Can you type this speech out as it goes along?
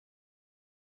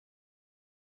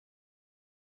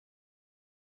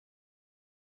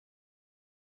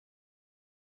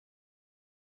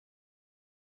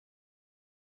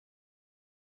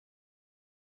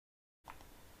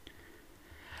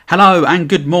Hello and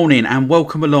good morning and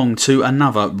welcome along to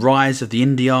another Rise of the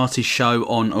Indie Artist show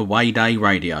on Away Day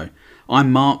Radio. I'm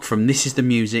Mark from This Is The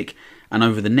Music, and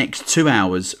over the next 2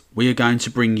 hours we are going to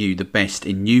bring you the best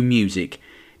in new music,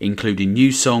 including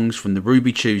new songs from the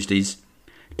Ruby Tuesdays,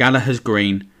 Gallagher's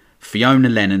Green, Fiona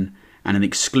Lennon and an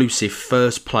exclusive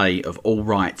first play of All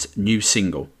Right's new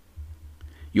single.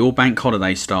 Your bank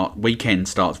holiday weekend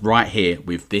starts right here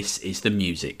with This Is The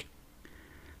Music.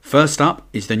 First up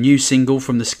is the new single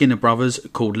from the Skinner Brothers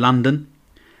called London.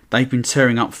 They've been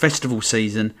tearing up festival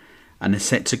season and are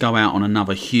set to go out on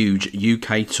another huge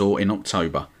UK tour in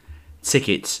October.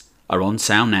 Tickets are on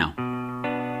sale now.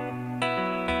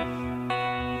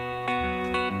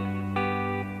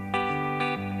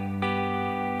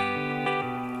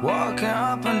 Walking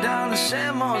up and down the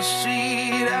same old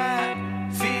street, I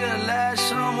feel like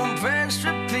someone pressed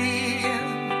repeat.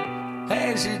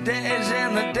 Hazy days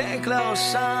in the day close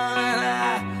sun,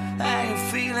 I ain't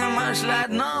feeling much like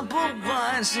number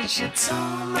one since you tore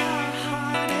my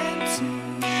heart in two.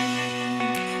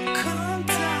 Come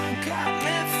down, got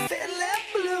me feeling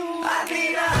blue. I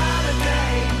need a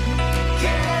holiday,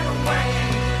 get away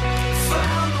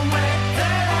from the way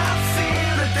that I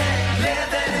feel today.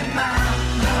 Living in my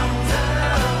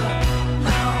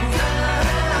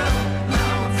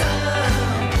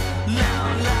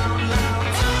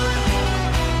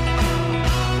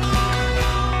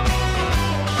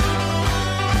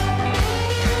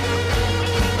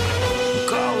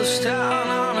down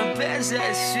on a busy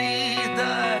street.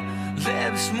 The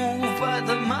lips move but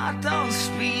the mouth don't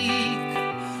speak.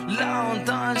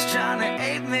 London's trying to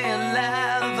eat me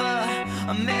alive.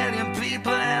 A million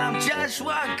people and I'm just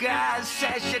one guy.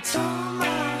 Says you tore my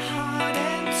heart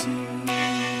in two.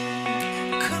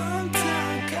 Come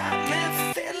down, got me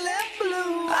feeling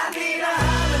blue. I need a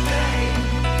holiday,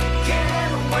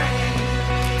 get away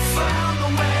from the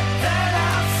way that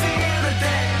I feel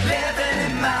today. Living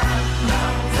in my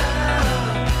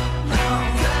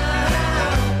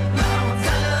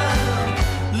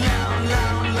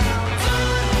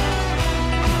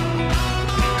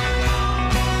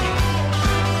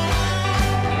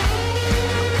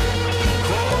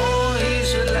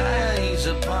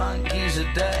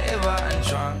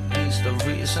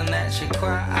reason that she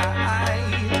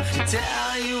cried.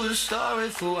 Tell you the story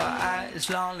through her eyes.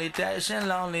 Lonely days and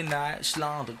lonely nights,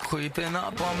 longer creeping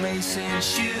up on me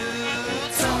since you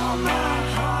tore my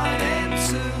heart in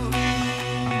two.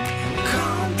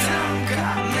 Calm down,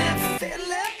 got me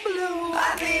feeling blue. I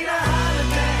need a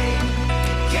holiday,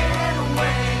 get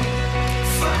away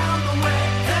from the way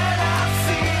that I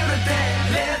feel today.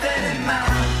 Living in my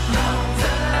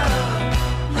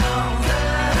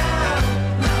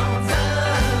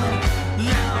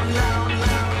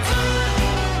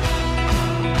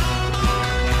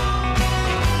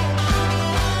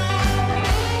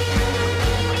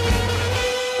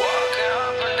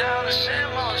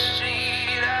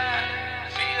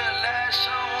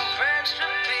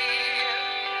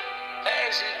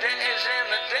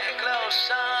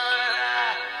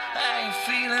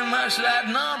much like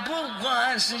number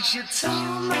one since you tore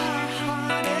my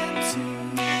heart in two.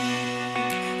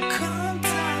 Come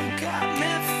down, got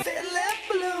me feeling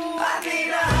blue. I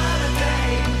need a holiday,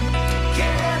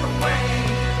 get away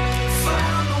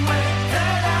from the way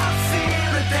that I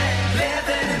feel today.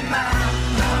 Living in my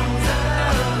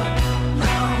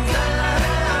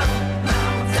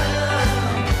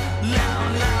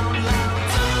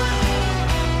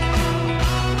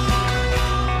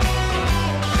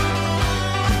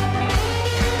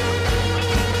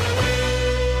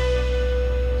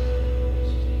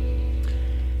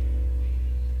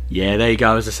Yeah, there you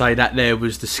go. As I say, that there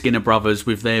was the Skinner Brothers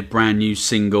with their brand new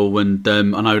single, and I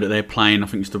know that they're playing, I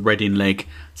think it's the Reading leg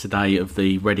today of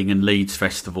the Reading and Leeds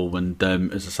Festival, and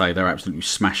as I say, they're absolutely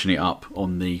smashing it up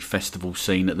on the festival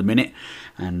scene at the minute,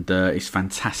 and it's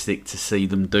fantastic to see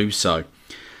them do so.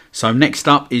 So next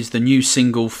up is the new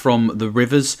single from The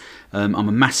Rivers. I'm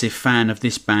a massive fan of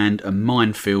this band, and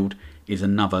Minefield is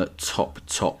another top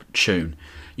tune.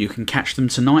 You can catch them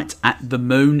tonight at the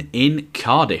Moon in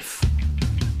Cardiff.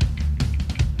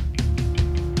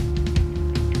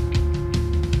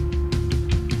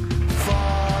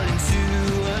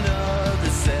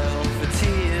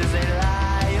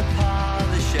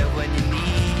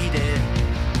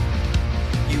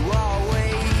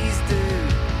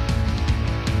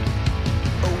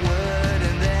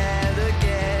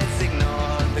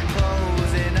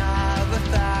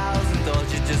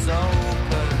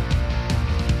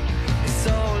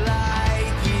 So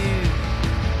like you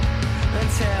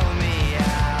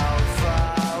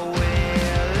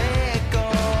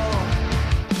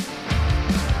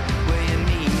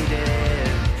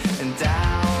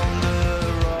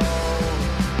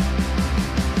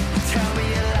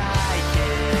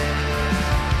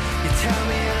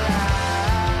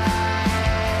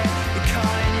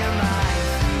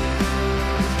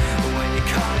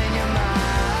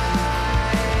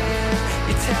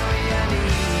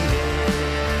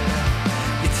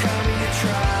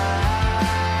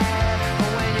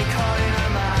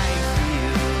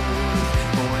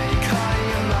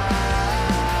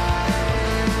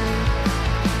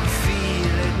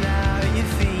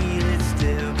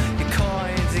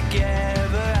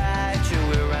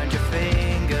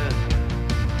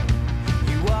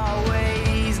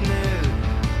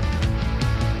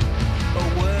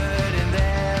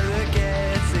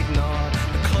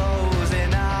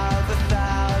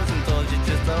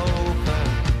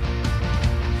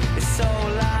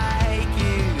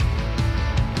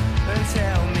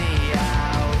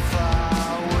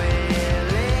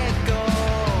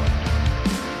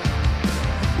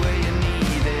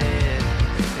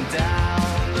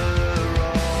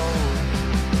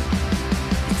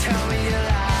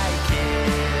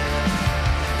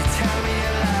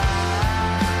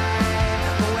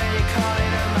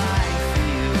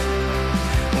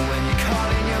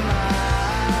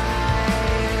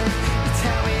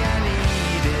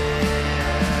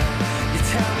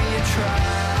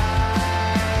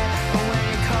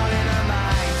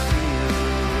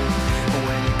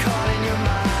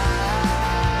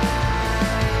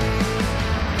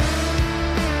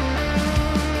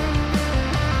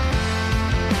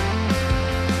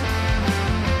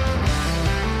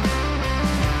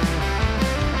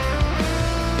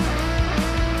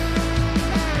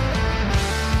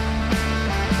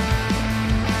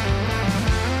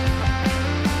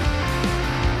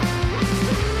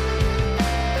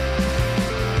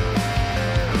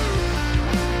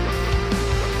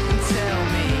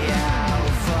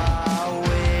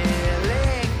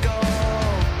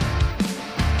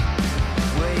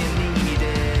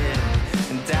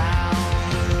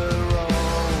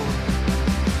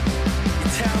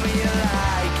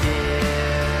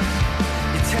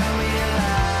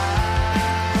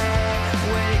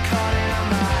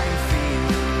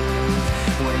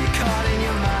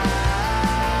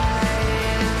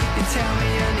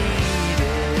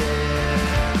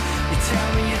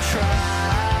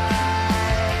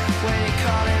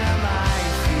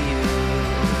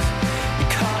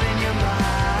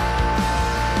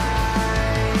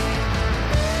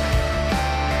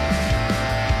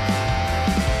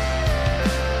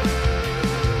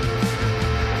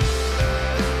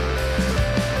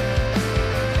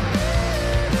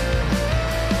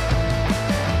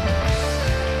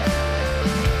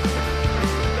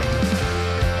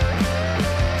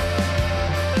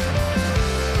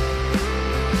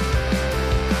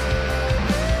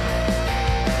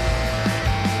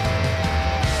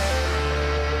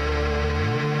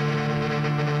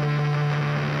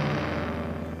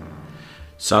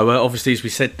So obviously, as we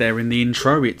said there in the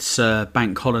intro, it's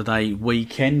bank holiday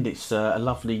weekend. It's a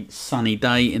lovely sunny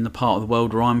day in the part of the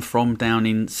world where I'm from, down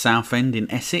in Southend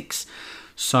in Essex.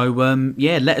 So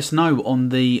let us know on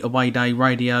the Away Day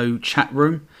Radio chat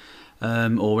room,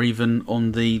 or even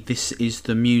on the This Is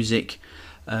The Music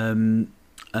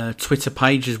Twitter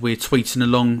page as we're tweeting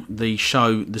along the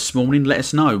show this morning. Let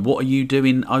us know, what are you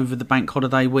doing over the bank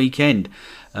holiday weekend,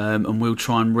 and we'll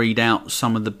try and read out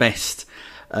some of the best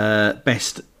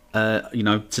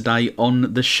today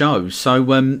on the show. So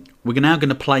we're now going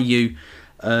to play you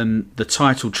the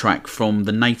title track from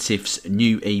the Natives'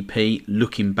 new EP,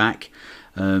 Looking Back.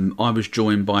 I was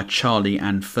joined by Charlie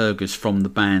and Fergus from the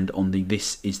band on the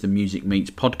This Is The Music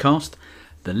Meets podcast.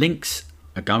 The links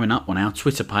are going up on our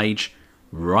Twitter page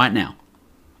right now.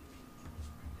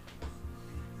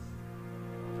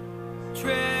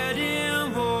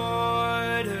 Treading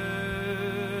water,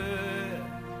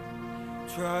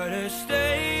 try to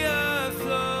stay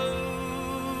afloat,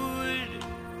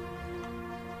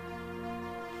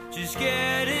 just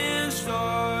getting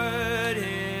started.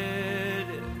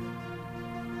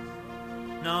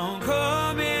 Now I'm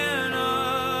coming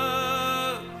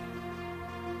up.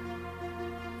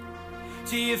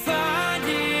 Do you find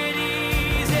it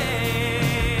easy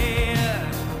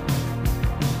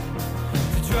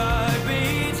to drag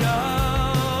me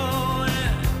down?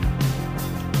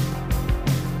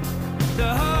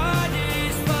 The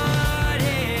hardest part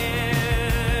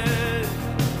is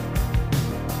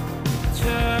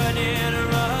turning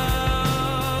around.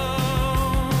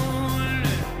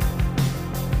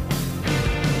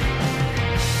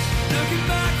 Looking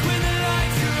back when the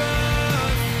lights are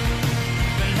off,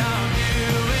 but now I'm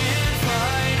doing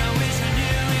fine. I wish I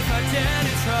knew if I dared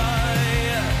to try,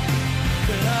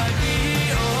 that I'd be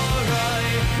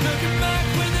alright. Looking back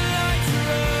when the lights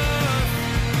are off,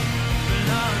 but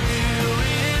now I'm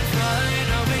doing fine.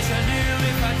 I wish I knew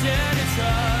if I dared to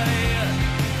try,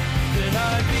 that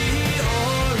I'd be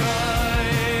alright.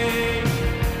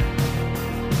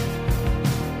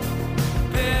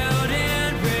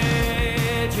 Building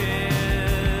bridges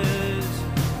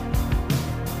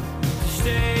to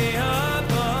stay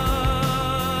above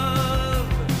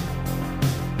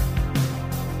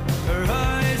a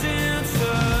rising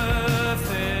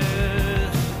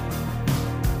surface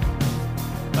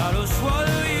that'll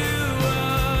swallow you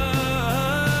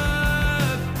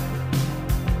up,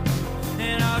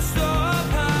 and I'll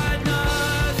stop at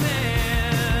nothing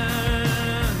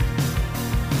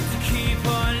to keep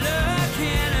on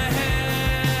looking ahead.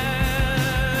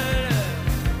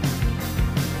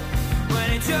 When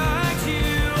it drags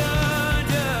you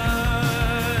under,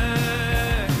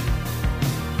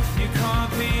 you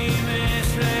can't be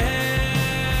misled.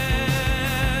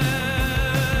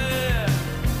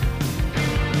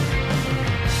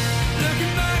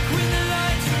 Looking back when the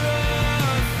lights are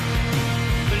off,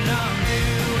 but now I'm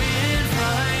doing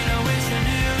fine. I wish I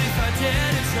knew if I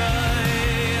dared to try,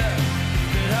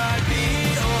 that I'd be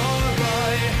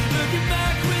alright. Looking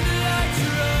back when the lights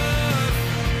are off,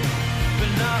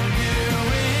 but now I'm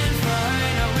doing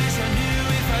fine. I wish I knew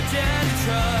if I dared to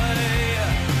try,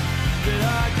 that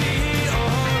I'd be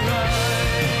alright.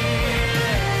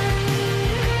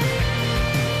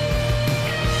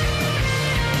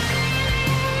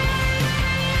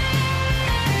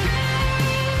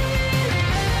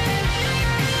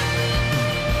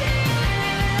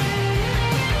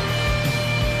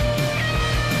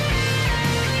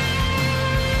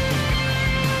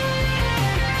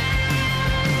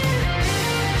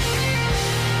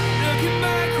 Looking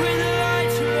back when the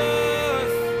lights are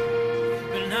off,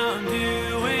 but now I'm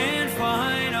doing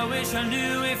fine. I wish I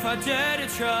knew if I dared to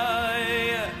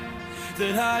try,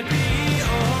 that I'd be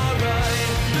alright.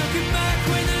 Looking back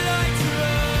when the lights are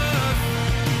off,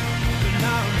 but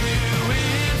now I'm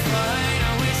doing fine.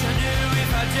 I wish I knew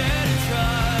if I dared to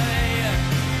try,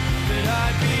 that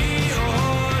I'd be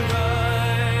alright.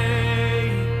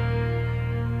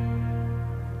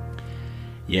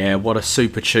 Yeah, what a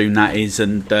super tune that is.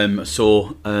 And I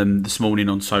saw this morning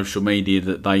on social media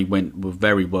that they were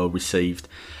very well received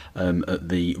at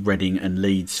the Reading and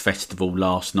Leeds Festival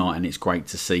last night, and it's great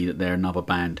to see that they're another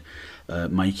band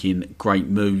making great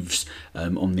moves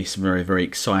on this very, very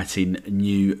exciting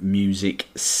new music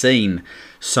scene.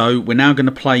 So we're now going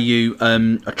to play you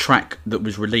a track that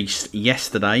was released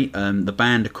yesterday. The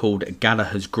band are called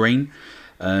Gallagher's Green,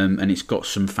 and it's got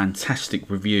some fantastic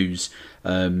reviews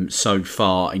so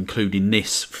far, including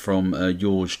this from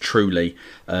yours truly.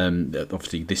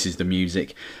 Obviously, This Is The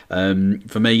Music.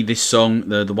 For me, this song,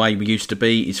 The Way We Used To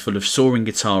Be, is full of soaring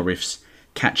guitar riffs,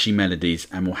 catchy melodies,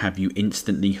 and will have you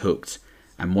instantly hooked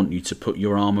and want you to put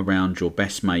your arm around your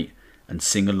best mate and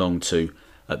sing along to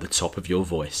at the top of your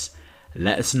voice.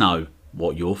 Let us know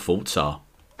what your thoughts are.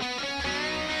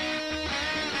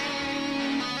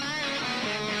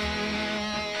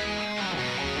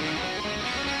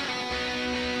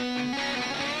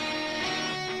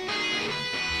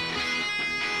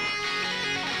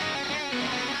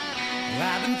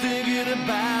 I've been thinking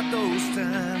about those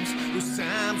times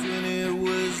when it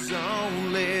was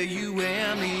only you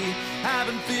and me. I've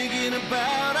been thinking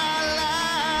about our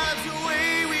lives, the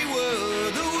way we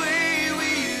were, the way we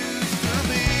used to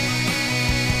be,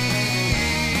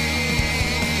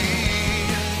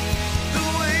 the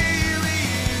way we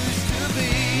used to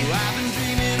be. I've been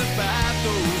dreaming about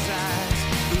those eyes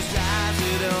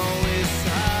that always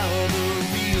saw the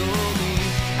real me.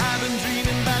 I've been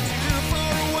dreaming about you for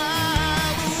a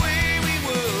while, the way we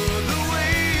were, the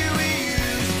way we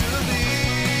used to be,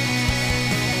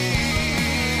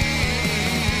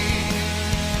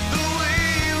 the way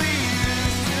we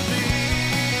used to be,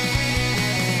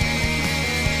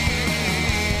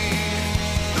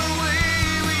 the way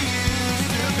we used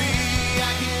to be.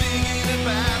 I keep thinking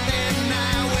about that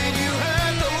night when you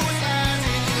heard those lies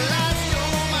and you lost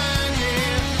your mind,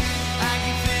 yeah. I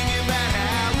keep thinking about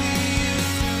how we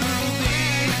used to be.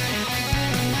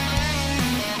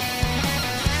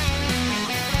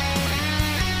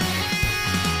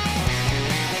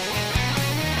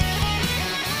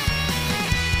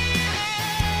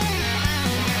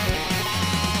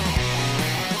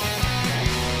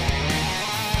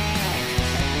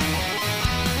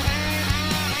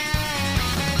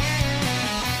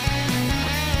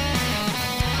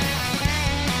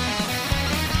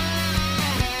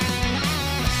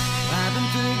 I've been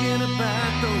thinking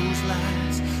about those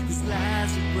lies that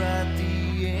brought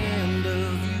the end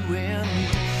of you and me.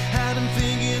 I've been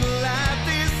thinking alive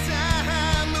this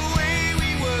time, the way we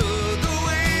were, the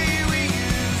way we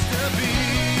used to be,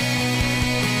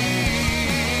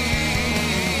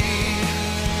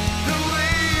 the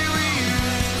way we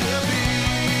used to be,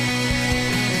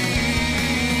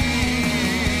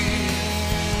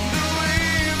 the way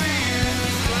we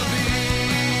used to be,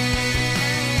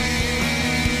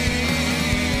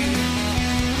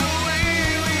 the way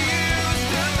we used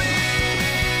to be,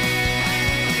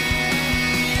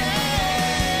 yeah,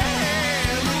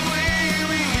 the way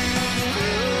we used to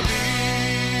be.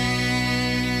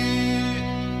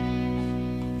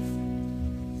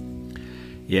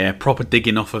 Yeah, proper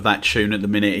digging off of that tune at the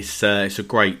minute. It's a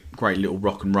great little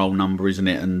rock and roll number, isn't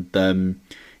it? And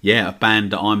yeah, a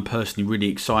band that I'm personally really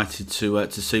excited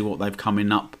to see what they've coming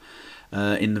up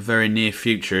in the very near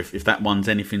future. If that one's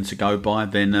anything to go by,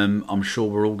 then I'm sure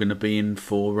we're all going to be in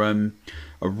for a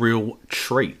real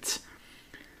treat.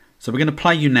 So we're going to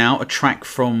play you now a track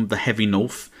from the Heavy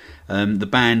North. The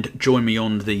band joined me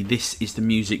on the This Is The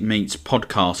Music Meets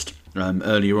podcast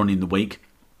earlier on in the week,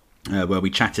 where we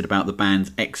chatted about the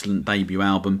band's excellent debut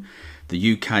album,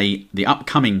 the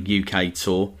upcoming UK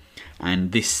tour,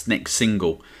 and this next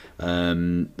single,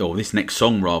 or this next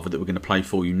song rather, that we're going to play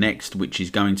for you next, which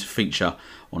is going to feature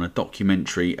on a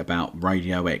documentary about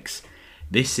Radio X.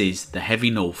 This is the Heavy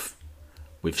North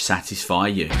with Satisfy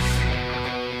You.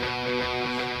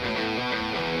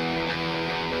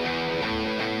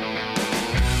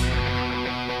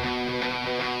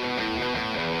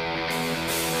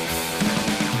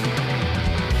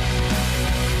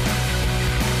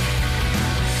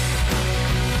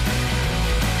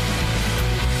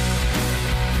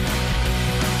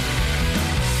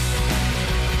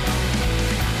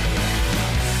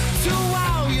 To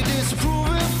all you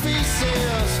disapproving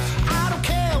faces, I don't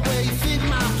care where you think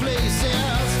my place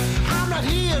is.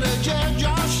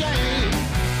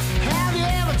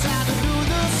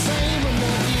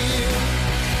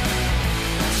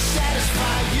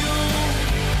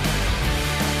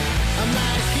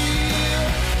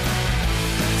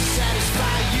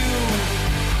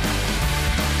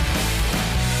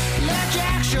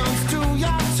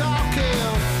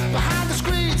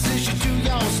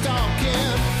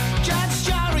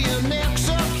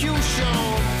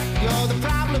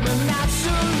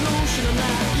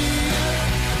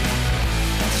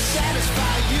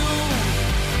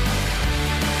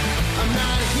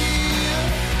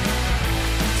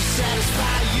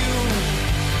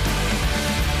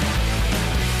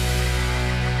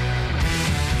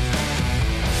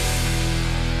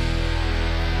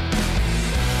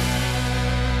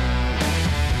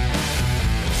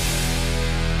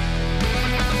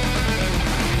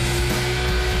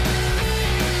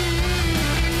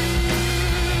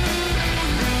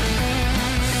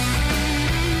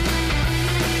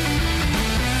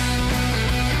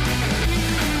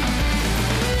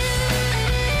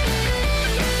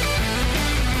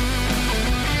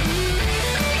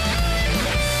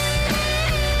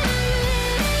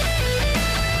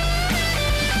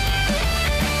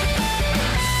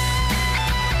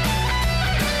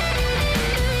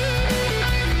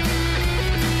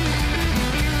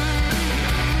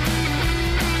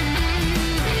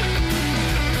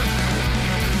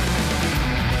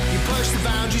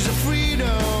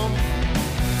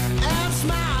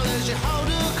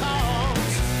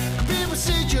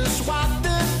 what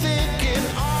they're thinking.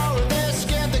 All they're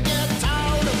scared to get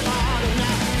torn apart. And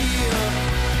I'm here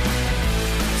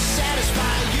to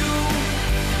satisfy you.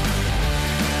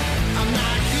 I'm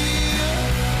not here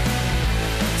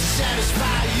to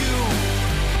satisfy you.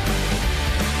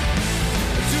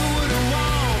 Do what I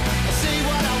want, I say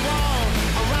what I want,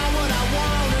 I write what I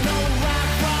want, and no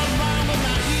right from wrong. I'm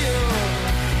not here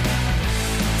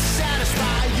to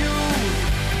satisfy you.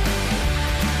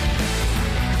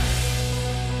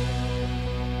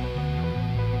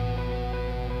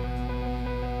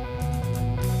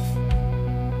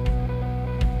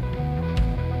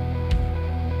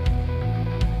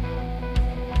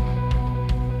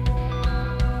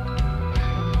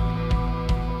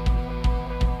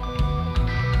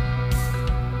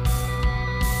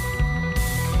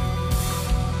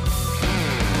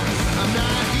 I'm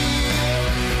not here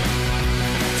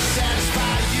to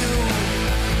satisfy you.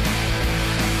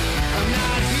 I'm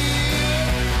not here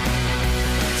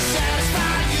to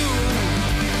satisfy you.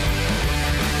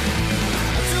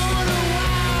 I do what I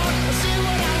want, I say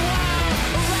what I want,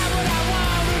 I write what I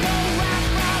want, and no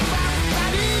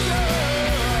right here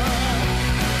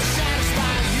to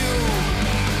satisfy you.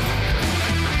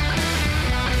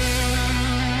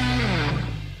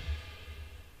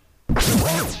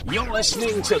 You're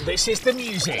listening to This Is The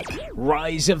Music,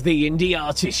 Rise of the Indie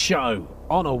Artist Show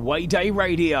on Away Day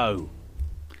Radio.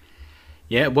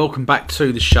 Yeah, welcome back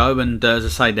to the show, and as I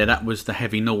say there, that was the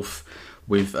Heavy North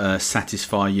with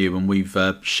Satisfy You, and we've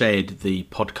shared the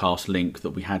podcast link that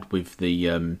we had with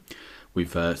the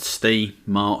Steve,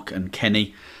 Mark and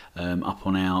Kenny up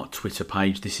on our Twitter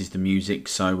page, This Is The Music.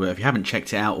 So if you haven't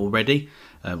checked it out already,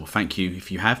 well, thank you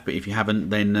if you have, but if you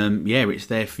haven't, then yeah, it's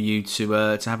there for you to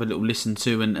have a little listen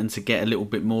to and to get a little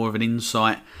bit more of an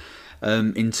insight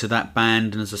into that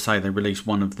band. And as I say, they released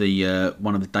one of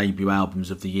the debut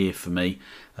albums of the year for me.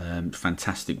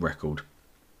 Fantastic record.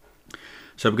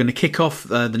 So we're going to kick off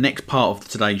the next part of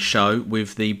today's show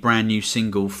with the brand new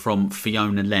single from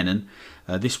Fiona Lennon.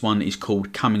 This one is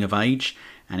called Coming of Age,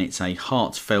 and it's a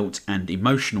heartfelt and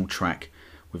emotional track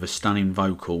with a stunning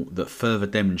vocal that further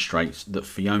demonstrates that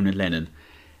Fiona Lennon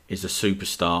is a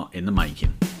superstar in the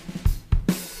making.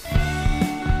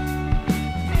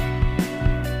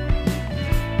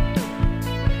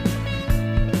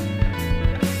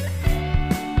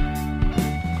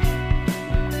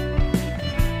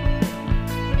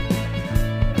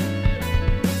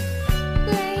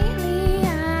 Lately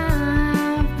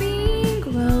I've been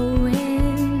growing.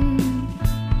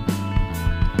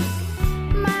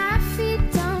 My feet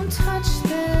don't touch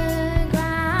the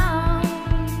ground,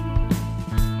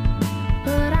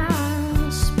 but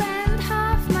I'll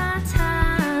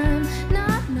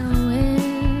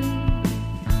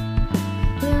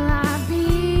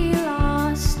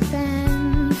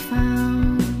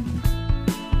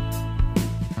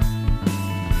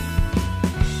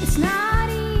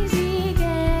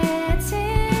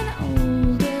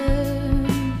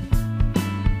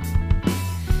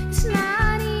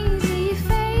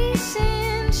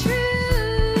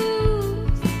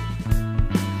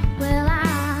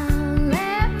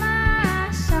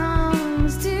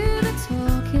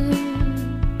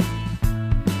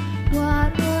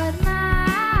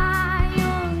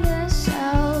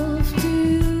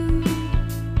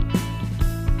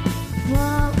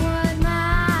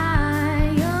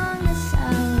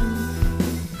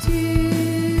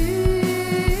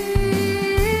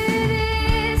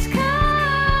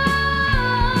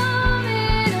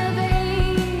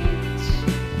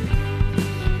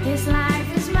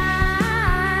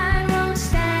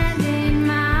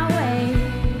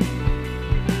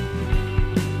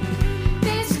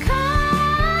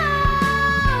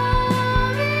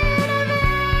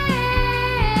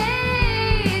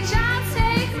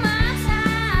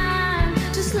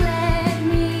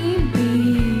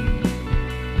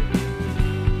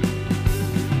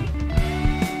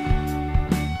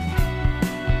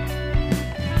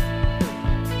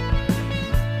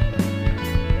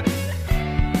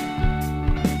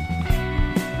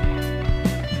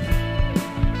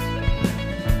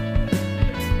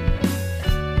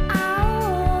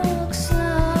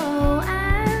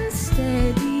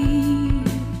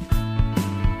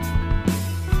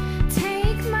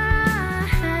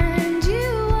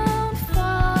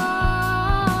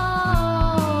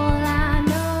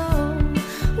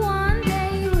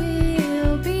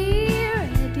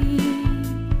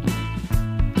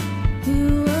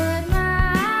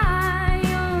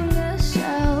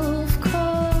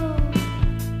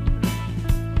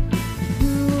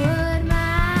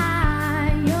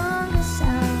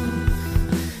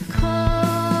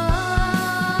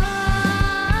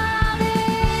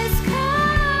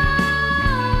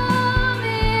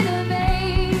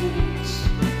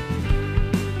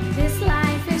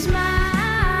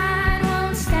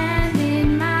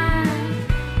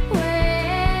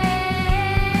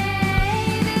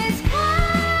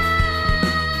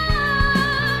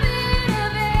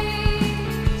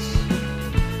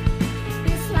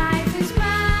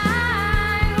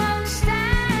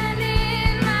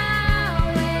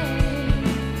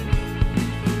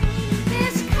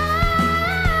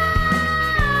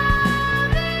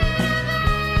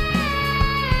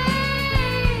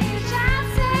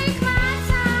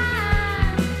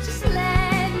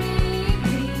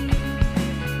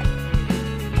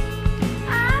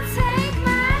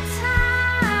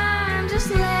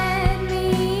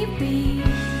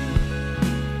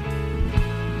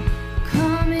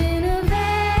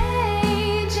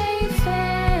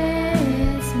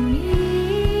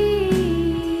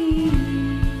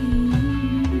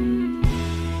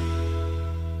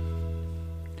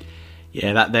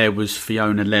Yeah, that there was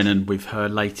Fiona Lennon with her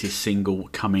latest single,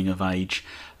 Coming of Age.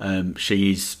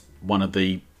 She is one of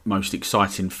the most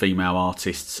exciting female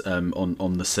artists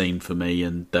on the scene for me,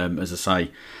 and as I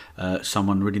say,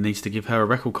 someone really needs to give her a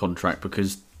record contract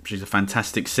because she's a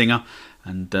fantastic singer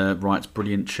and writes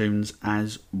brilliant tunes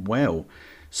as well.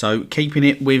 So keeping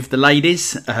it with the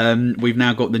ladies, we've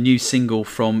now got the new single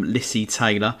from Lissy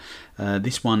Taylor.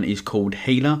 This one is called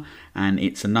Healer, and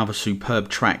it's another superb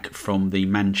track from the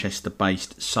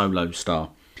Manchester-based Solo Star.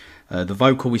 The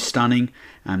vocal is stunning,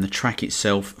 and the track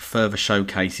itself further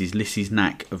showcases Lissy's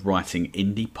knack of writing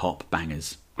indie pop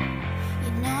bangers. You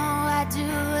know I do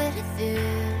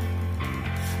anything,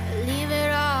 leave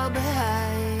it all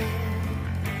behind.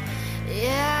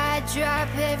 Yeah, I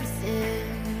drop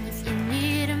everything if you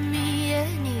need me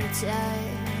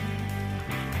anytime.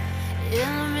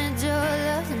 In the middle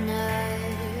of the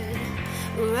night,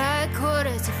 right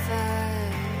 4:45.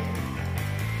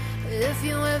 If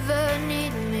you ever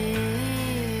need me,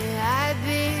 I'd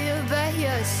be by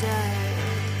your side.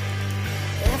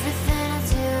 Everything I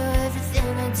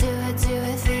do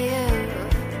it for you.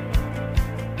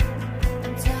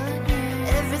 I'm telling you,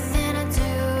 everything I do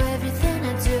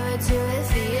it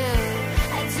for you.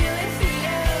 I do it for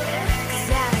you, 'cause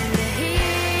I'm the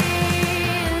healer.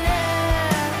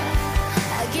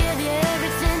 I give you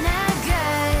everything I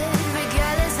got,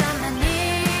 regardless of my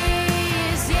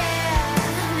needs, yeah.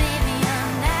 Maybe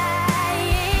I'm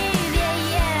naive,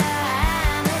 yeah.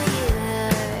 I'm a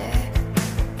healer.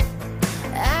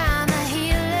 I'm a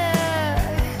healer.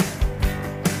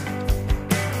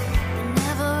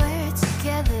 Whenever we're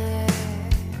together,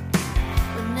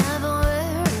 whenever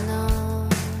we're alone,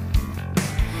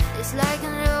 it's like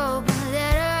an open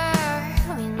letter.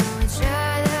 We know each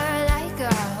other like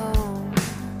our home,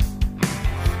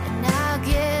 and I'll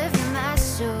give you my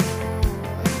soul.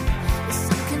 It's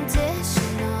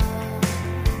unconditional.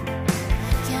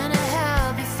 Can I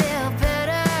help you feel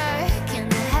better? Can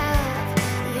I help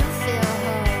you feel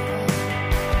whole?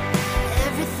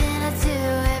 Everything I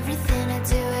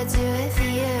do it for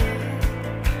you.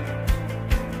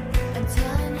 I'm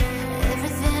telling you,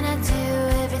 everything I do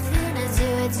it for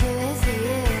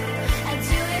you. I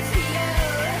do it for you,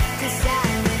 'cause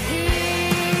I'm a healer.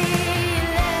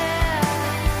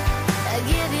 I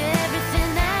give you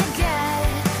everything I got,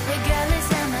 regardless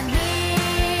of my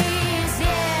needs,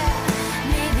 yeah.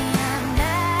 Maybe I'm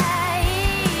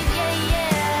naive,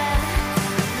 yeah.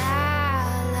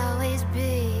 I'll always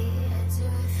be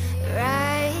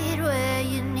right where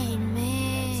you need me.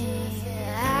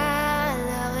 I'll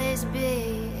always be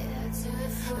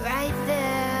right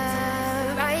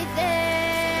there, right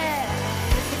there.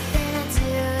 Everything I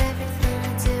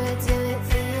do it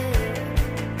for you.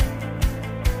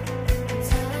 I'm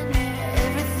telling you,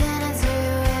 everything I do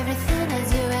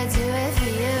it for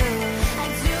you. I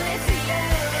do it for you,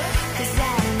 'cause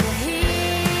I'm a healer.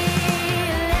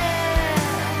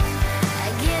 I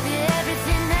give you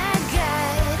everything I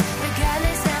got,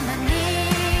 regardless of my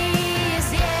needs,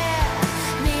 yeah.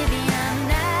 Maybe I'm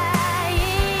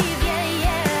naive,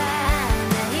 yeah.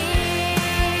 I'm a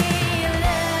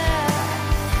healer.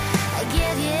 I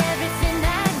give you everything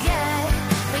I got,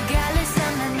 regardless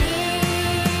of my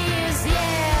needs,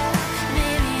 yeah.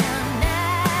 Maybe I'm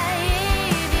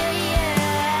naive, yeah.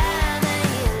 I'm a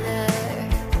healer.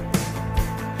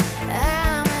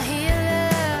 I'm a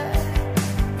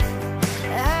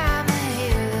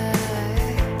healer.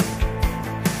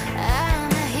 I'm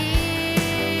a healer.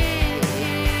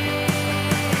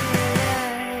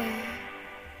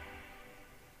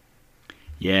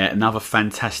 Yeah, another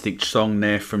fantastic song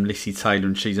there from Lissy Taylor,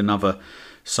 and she's another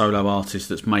solo artist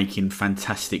that's making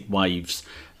fantastic waves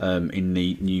in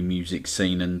the new music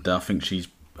scene, and I think she's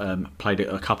played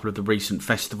at a couple of the recent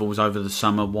festivals over the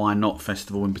summer, Why Not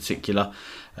Festival in particular,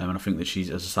 and I think that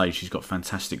she's, as I say, she's got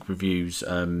fantastic reviews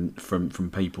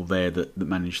from people there that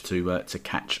managed to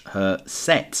catch her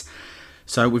set.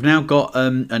 So we've now got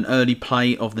an early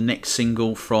play of the next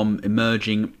single from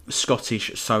emerging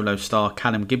Scottish solo star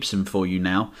Callum Gibson for you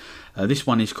now. This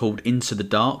one is called Into the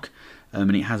Dark,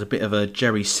 and it has a bit of a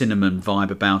Jerry Cinnamon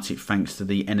vibe about it thanks to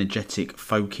the energetic,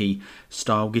 folky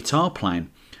style guitar playing.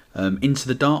 Into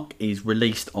the Dark is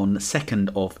released on the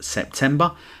 2nd of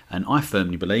September, and I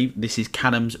firmly believe this is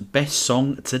Callum's best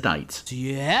song to date. Do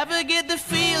you ever get the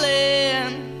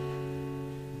feeling?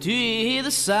 Do you hear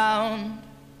the sound?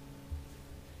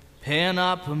 Pin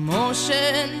up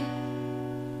emotion,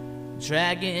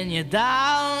 dragging you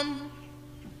down.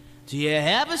 Do you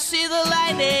ever see the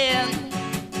lightning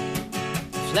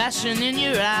flashing in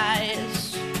your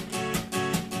eyes?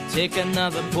 Take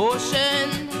another potion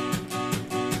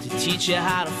to teach you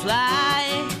how to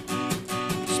fly.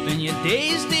 Spend your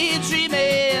days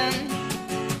daydreaming,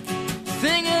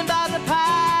 thinking about the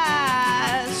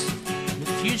past. The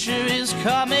future is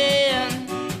coming.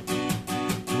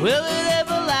 Will it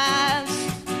ever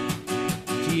last?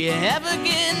 Do you ever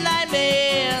get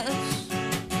nightmares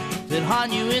that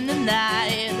haunt you in the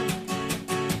night?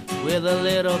 With a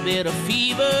little bit of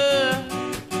fever,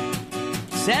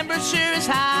 temperature is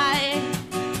high.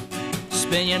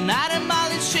 Spend your night in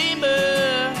Molly's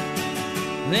chamber,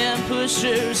 then push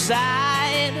her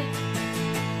aside.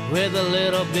 With a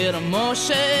little bit of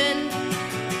motion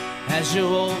as your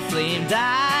old flame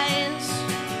dies.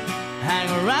 Hang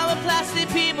around with plastic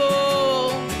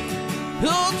people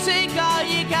who'll take all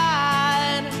you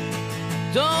got.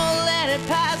 Don't let it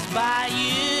pass by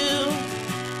you.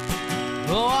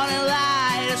 The warning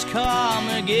light has come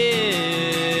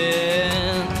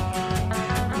again.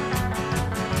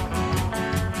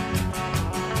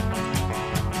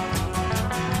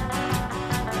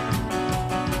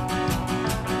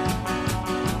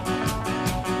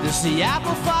 Does the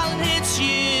apple fall and hits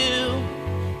you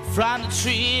from the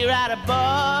tree right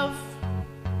above?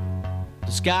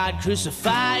 Does God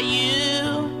crucify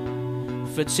you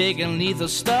for taking lethal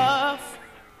stuff?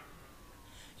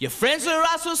 Your friends are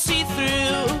also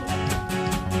see-through,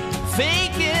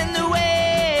 faking the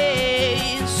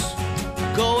ways,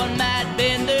 going mad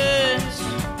benders,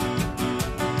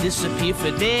 disappear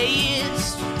for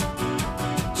days.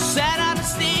 Sat on a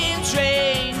steam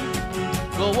train,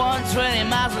 go 120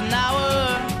 miles an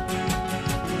hour,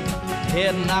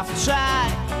 heading off the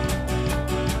track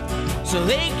so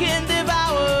they can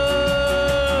devour.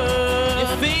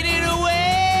 You're fading away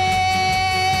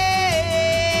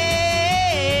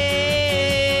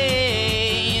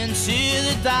into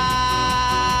the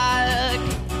dark.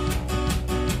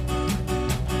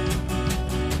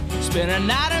 Spend a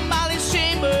night in Molly's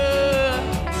chamber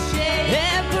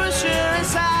and push her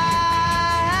inside.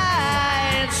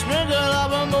 Sprinkle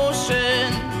of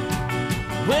emotion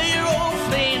where your old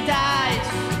flame dies.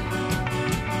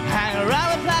 Hang around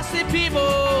with plastic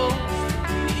people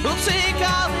who'll take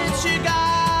all that you got.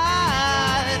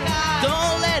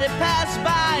 Don't let it pass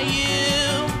by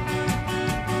you.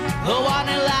 The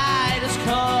warning light has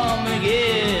come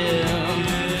again.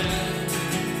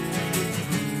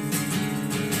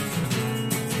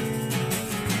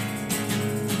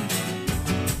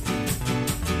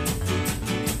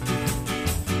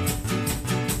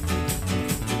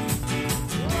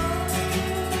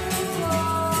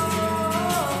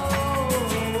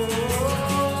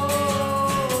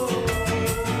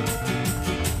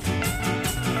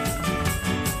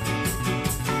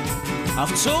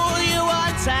 I've told you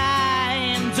one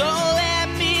time, don't let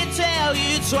me tell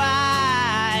you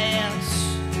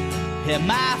twice. Hey,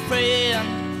 my friend,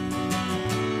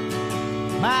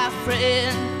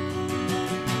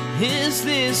 is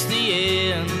this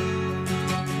the end?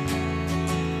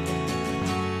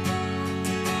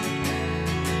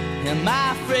 And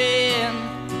my friend,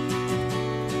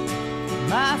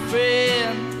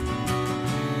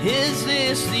 is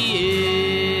this the end?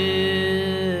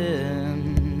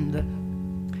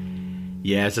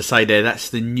 Yeah, as I say there, that's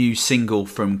the new single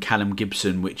from Callum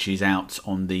Gibson, which is out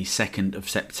on the 2nd of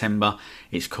September.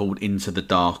 It's called Into the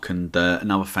Dark, and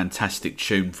another fantastic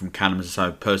tune from Callum.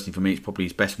 So personally for me, it's probably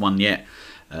his best one yet.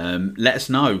 Let us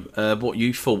know what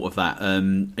you thought of that,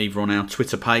 either on our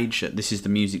Twitter page, This Is The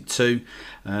Music 2,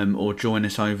 or join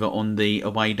us over on the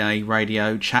Away Day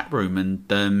Radio chat room, and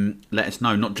let us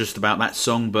know, not just about that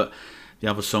song, but the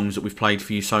other songs that we've played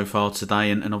for you so far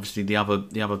today, and obviously the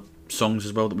other songs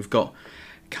as well that we've got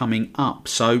coming up.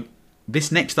 So this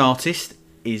next artist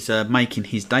is making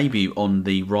his debut on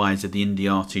the Rise of the Indie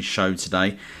Artist show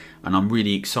today, and I'm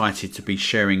really excited to be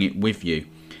sharing it with you.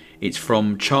 It's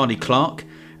from Charlie Clark,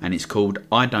 and it's called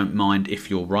I Don't Mind If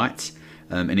You're Right,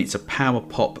 and it's a power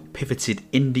pop pivoted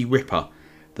indie ripper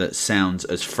that sounds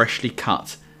as freshly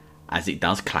cut as it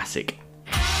does classic.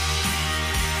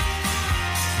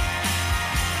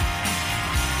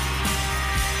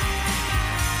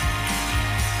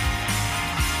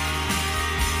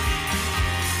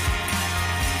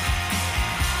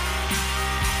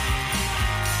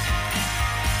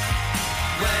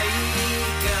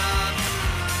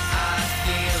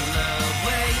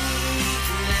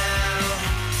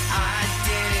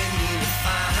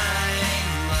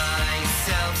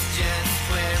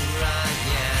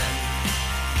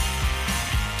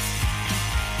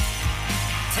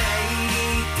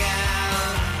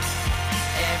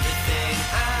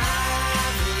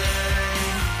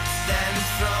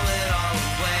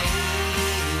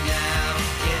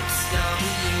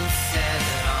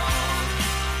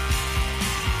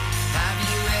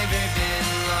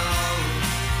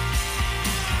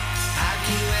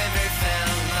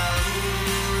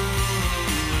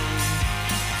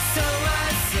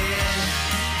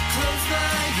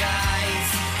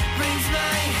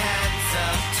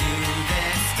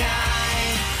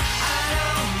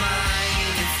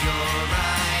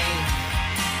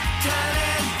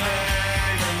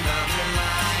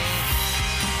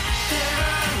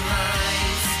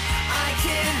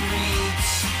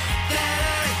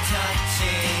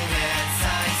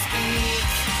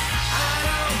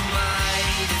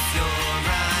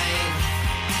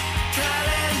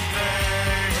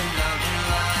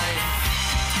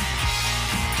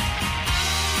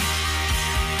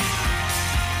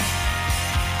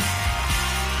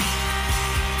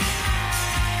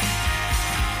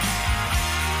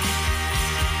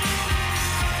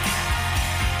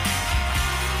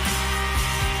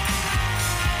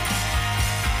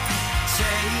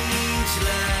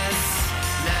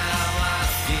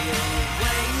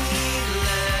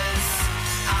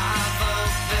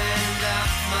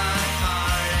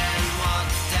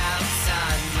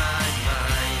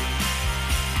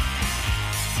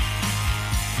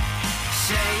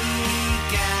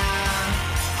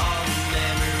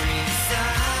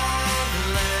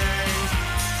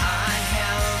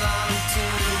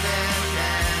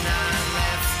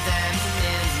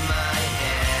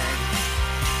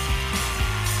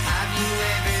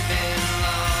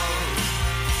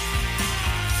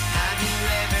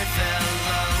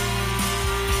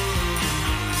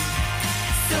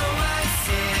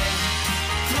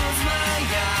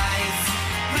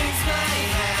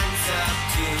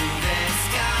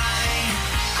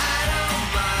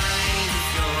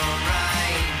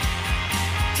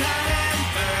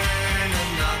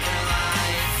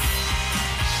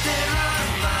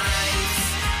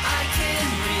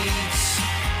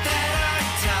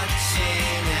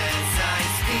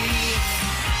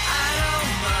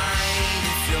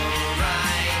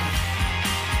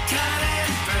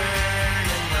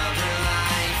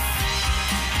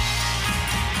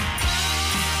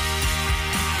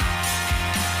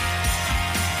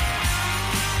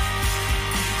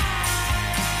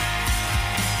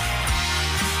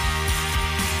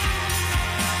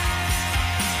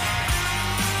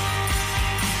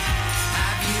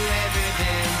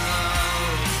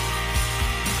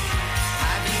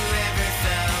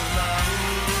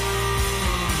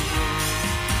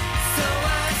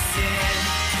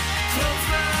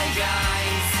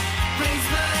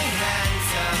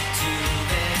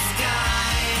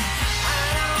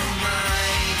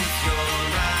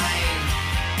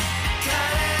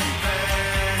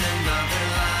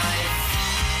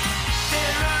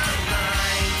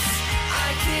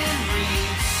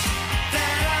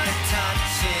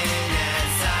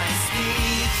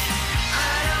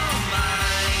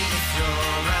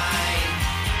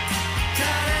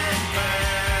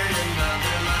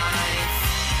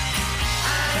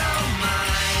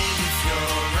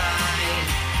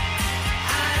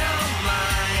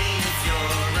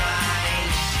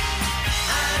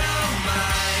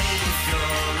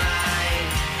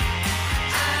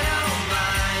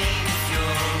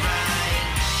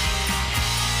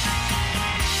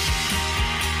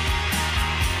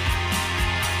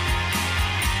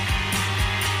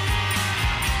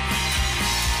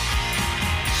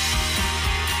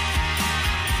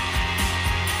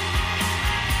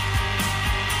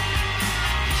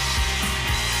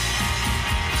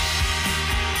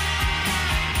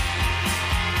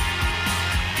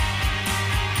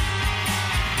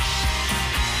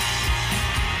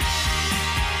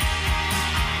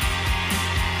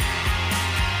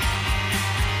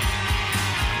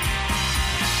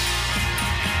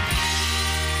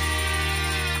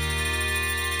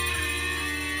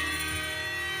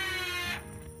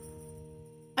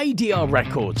 ADR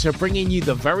Records are bringing you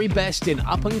the very best in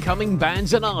up-and-coming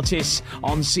bands and artists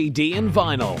on CD and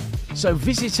vinyl. So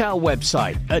visit our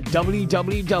website at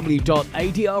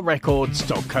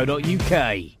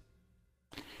www.adrrecords.co.uk.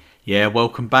 Yeah,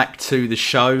 welcome back to the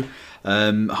show.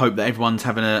 Hope that everyone's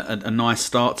having a nice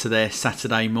start to their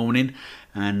Saturday morning.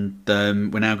 And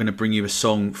we're now going to bring you a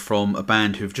song from a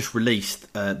band who have just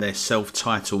released their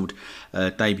self-titled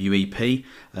debut EP.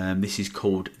 This is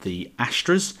called The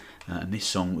Astras. And this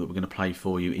song that we're going to play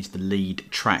for you is the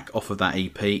lead track off of that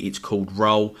EP. It's called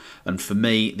Roll. And for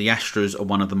me, The Astras are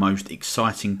one of the most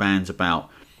exciting bands about.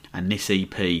 And this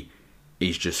EP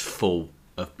is just full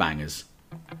of bangers.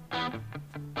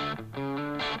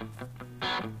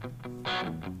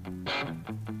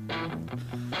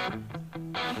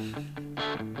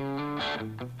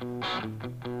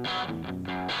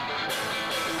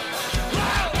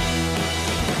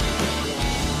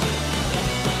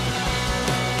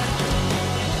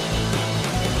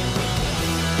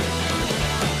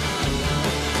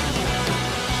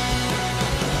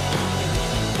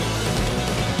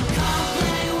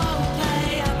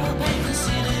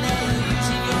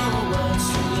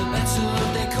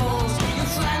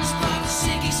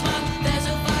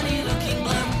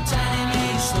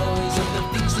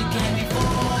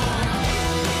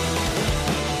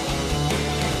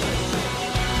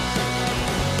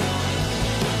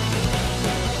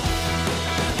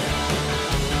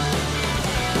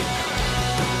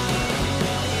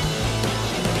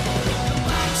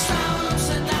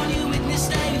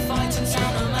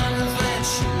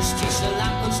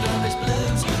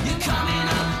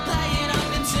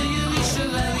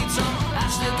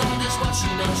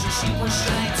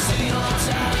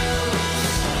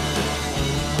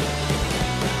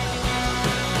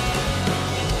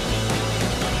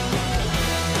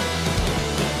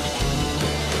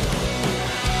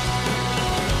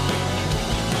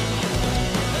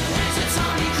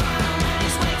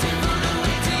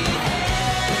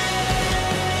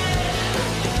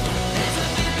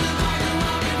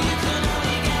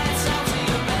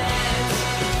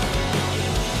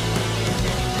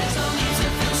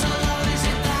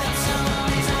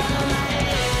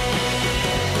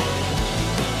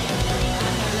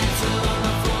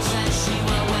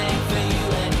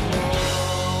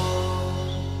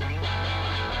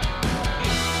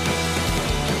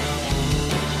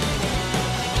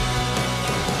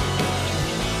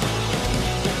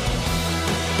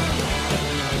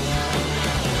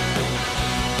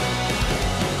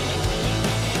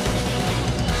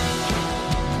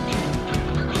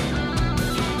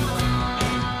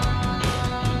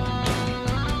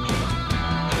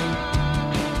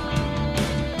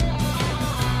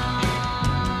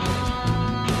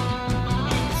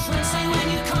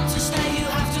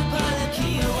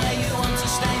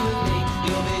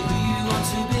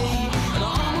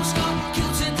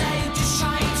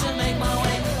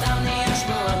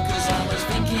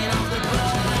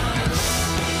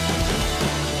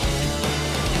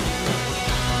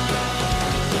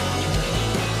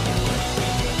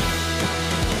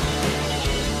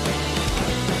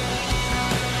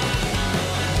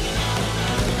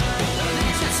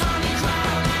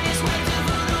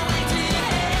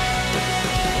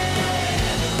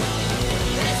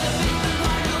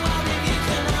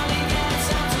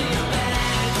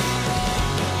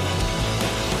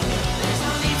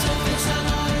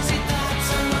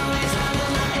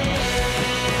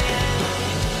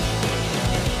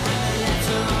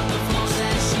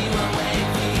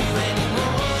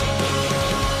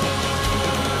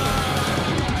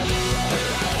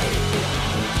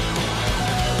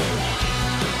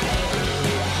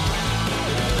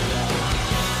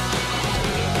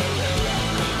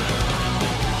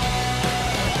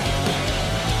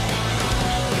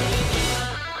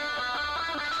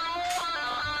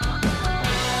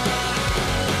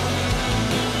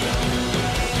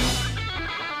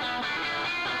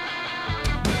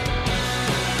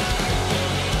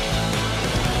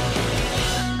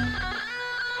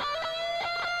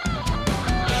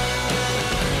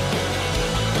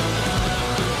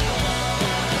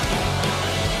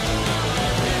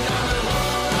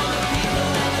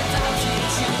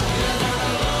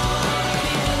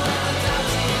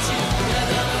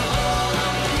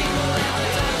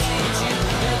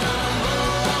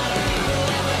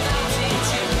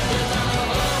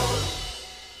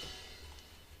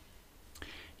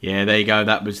 Yeah, there you go.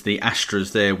 That was the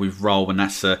Astras there with Roll, and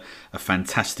that's a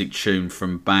fantastic tune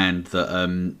from a band that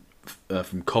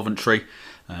from Coventry.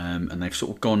 And they've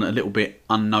sort of gone a little bit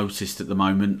unnoticed at the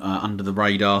moment, under the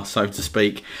radar, so to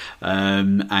speak.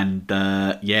 Yeah,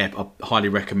 I highly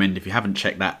recommend, if you haven't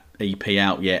checked that EP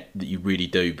out yet that you really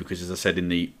do, because as I said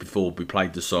before we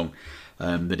played the song,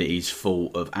 that it is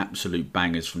full of absolute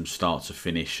bangers from start to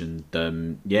finish. And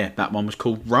that one was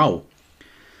called Roll.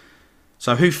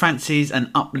 So who fancies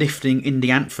an uplifting indie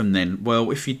anthem then?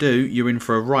 Well, if you do, you're in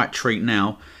for a right treat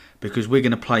now, because we're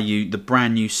going to play you the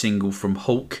brand new single from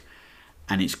Hulk,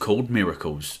 and it's called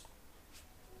Miracles.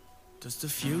 Does the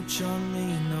future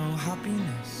mean no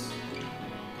happiness?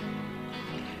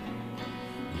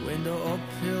 When the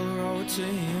uphill road to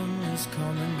him is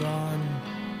come and gone,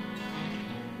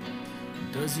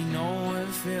 does he know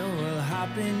if it will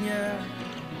happen yet?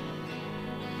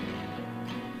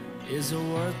 Is it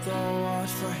worth the watch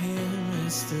for him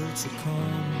is still to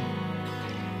come?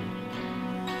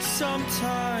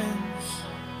 Sometimes,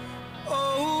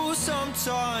 oh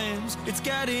sometimes, it's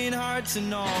getting hard to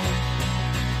know.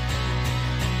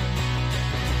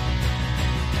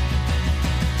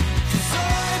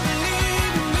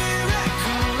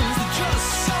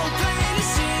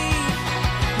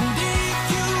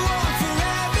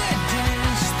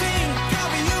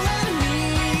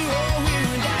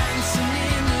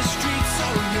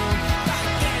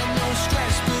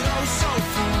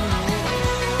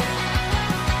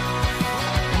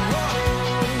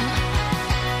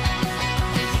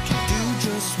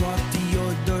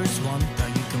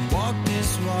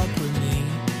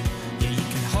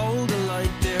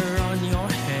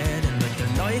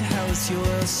 You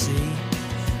will see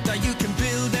that you can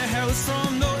build a house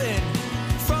from nothing,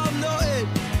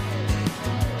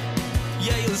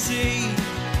 yeah, you'll see,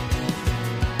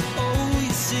 oh,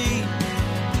 you see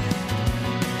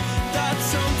that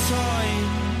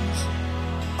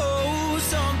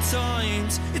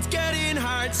sometimes it's getting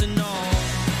hard to know.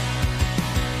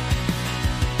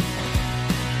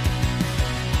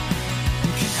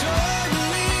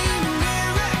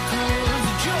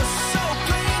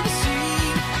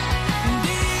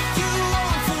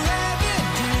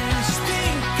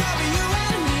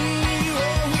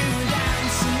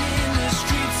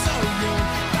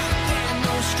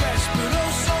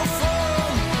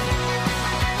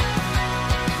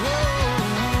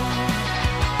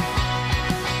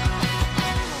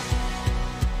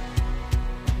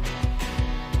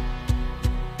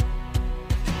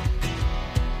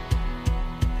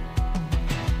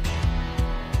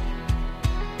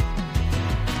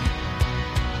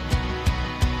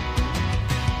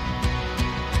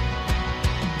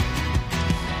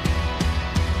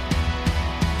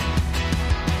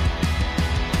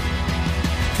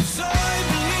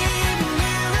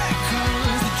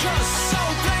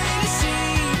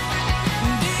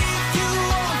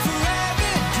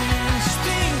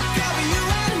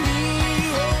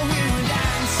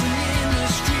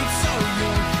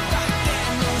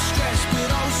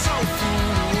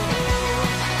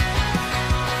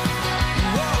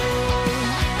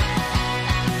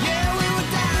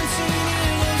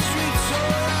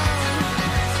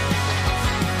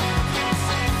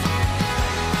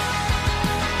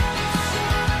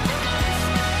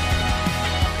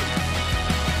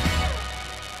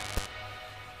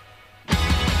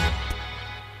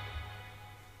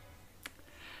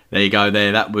 There you go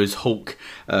there. That was Hulk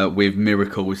with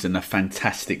Miracles, and a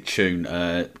fantastic tune.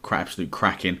 Absolute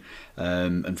cracking.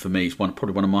 And for me, it's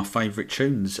probably one of my favourite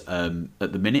tunes at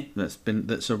the minute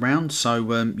that's around. So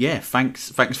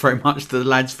thanks very much to the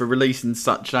lads for releasing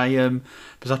such a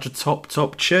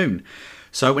top tune.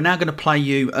 So we're now going to play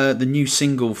you the new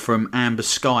single from Amber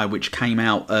Sky, which came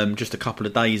out just a couple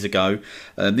of days ago.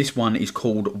 This one is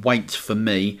called Wait For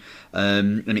Me,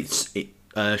 and it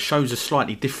shows a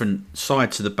slightly different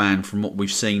side to the band from what we've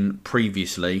seen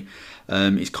previously.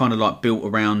 It's kind of like built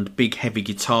around big heavy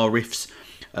guitar riffs.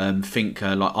 Think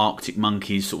like Arctic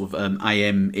Monkeys sort of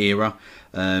AM era,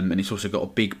 and it's also got a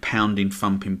big pounding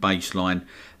thumping bass line,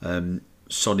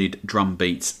 solid drum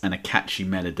beats and a catchy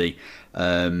melody,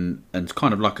 and it's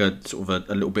kind of like a sort of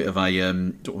a little bit of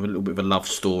a love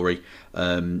story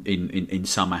in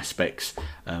some aspects,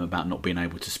 about not being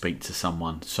able to speak to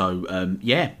someone. So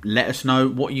let us know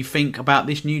what you think about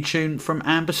this new tune from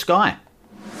Amber Sky.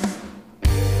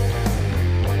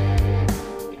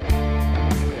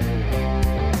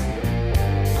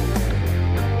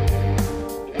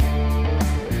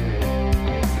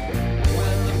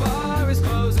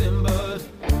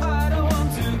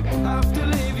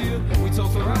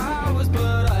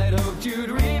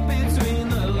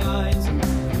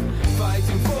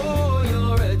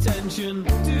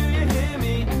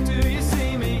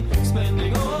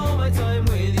 Spending all my time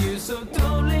with you, so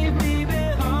don't leave me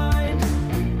behind.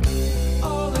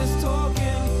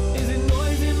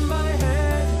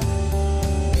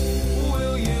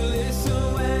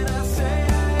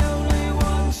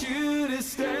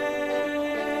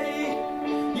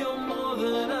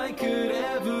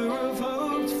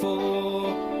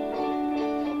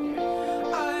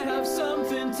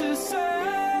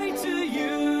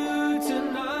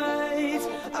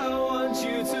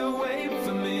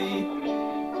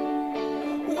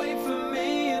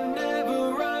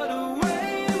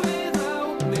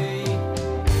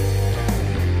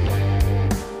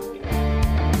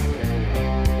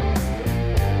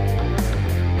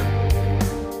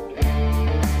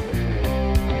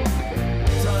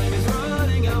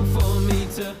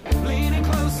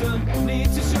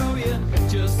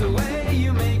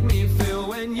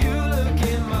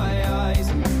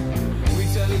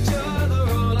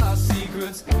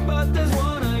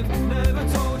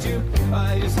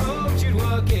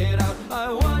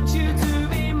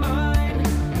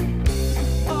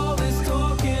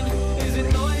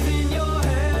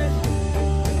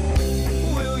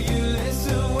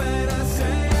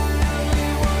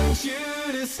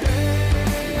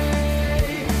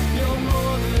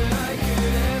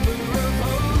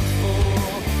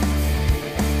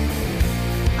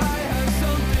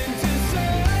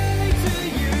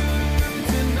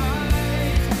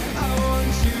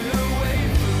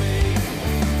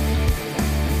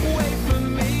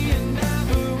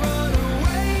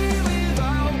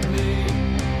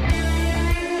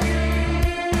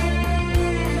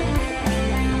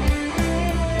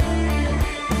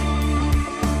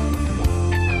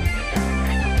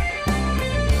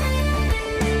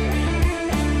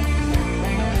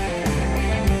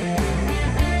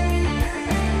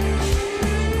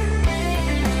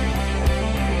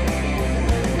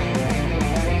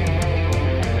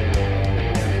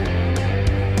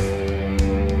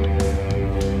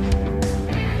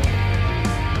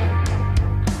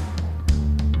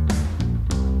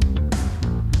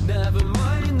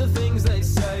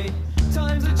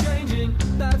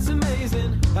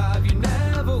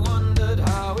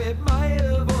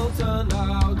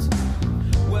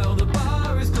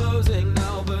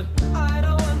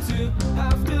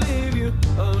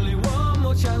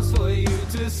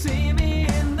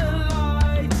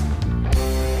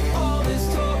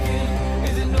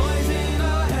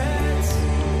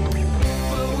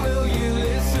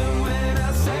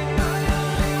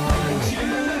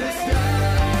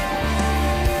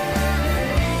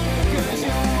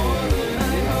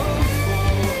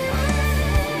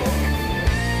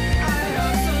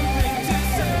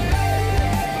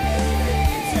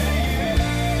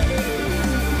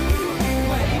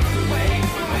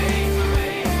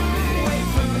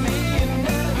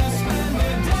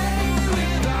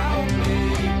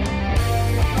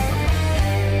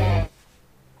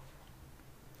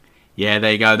 Yeah,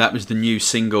 there you go. That was the new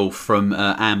single from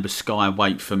Amber Sky,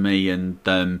 Wait For Me, and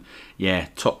yeah,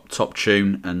 top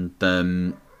tune,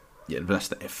 and yeah, that's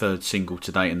the third single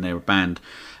to date, and they're a band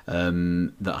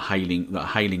that are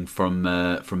hailing from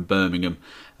Birmingham,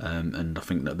 and I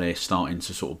think that they're starting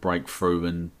to sort of break through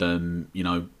and you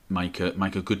know, make a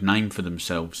good name for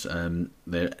themselves.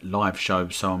 Their live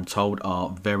shows, so I'm told, are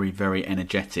very, very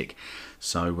energetic.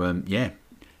 So yeah,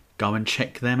 go and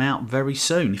check them out very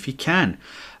soon if you can.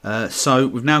 So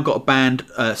we've now got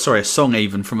a song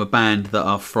even from a band that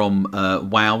are from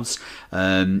Wales.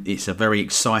 It's a very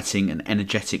exciting and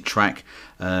energetic track,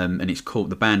 and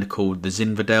the band are called the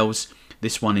Zinfandels.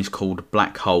 This one is called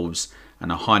Black Holes,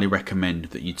 and I highly recommend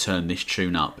that you turn this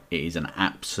tune up. It is an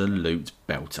absolute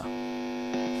belter.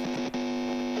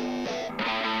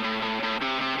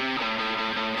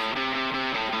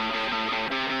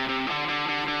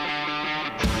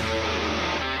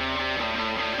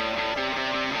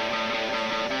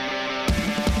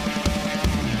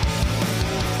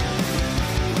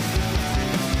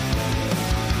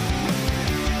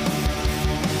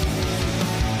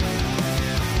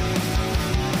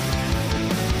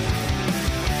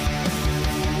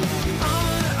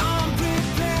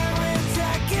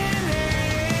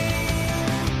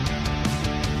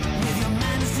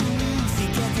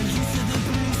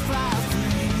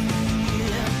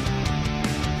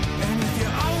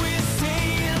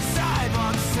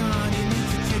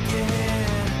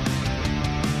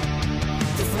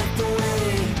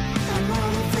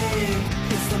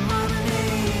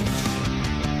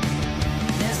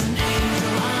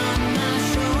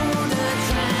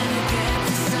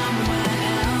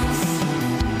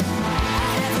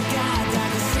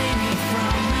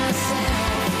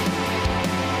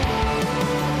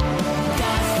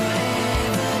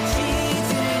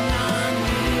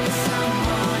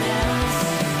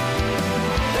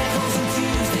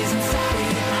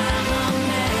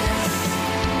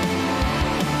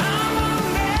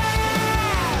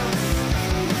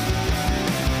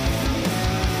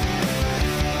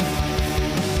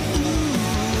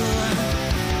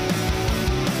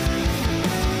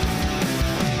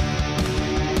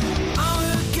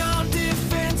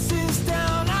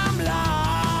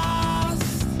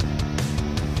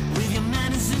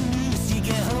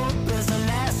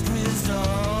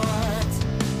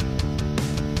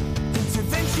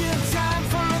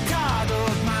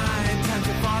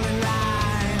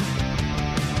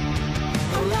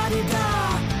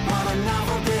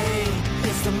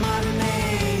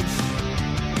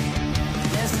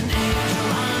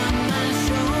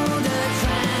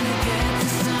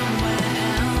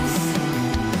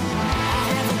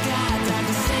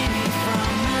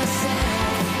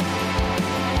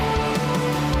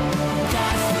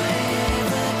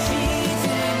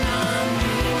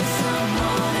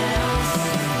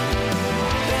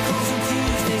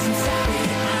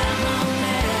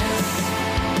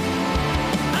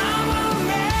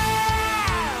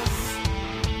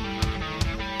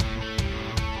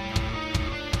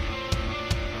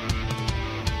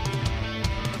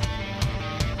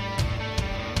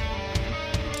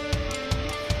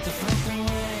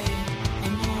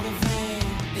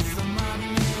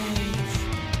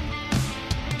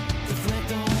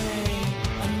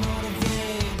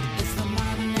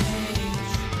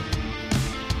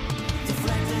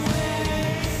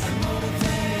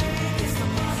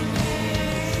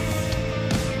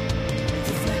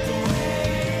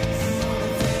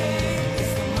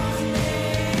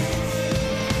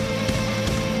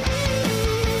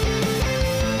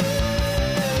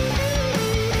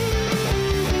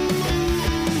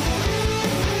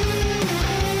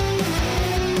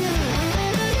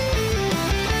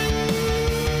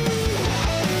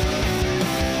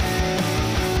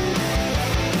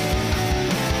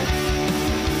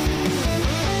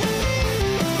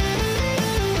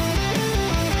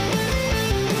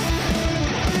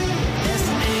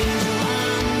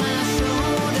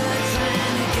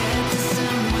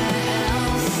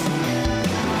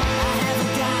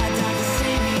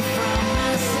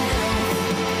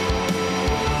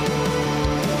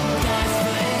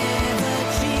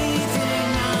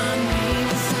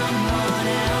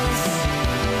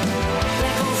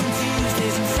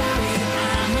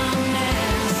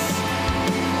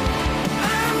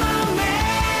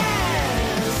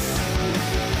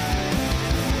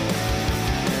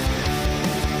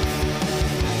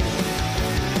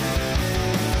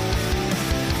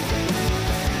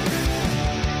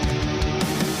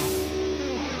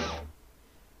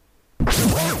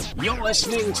 You're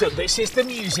listening to This Is The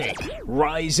Music,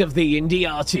 Rise of the Indie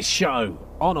Artist Show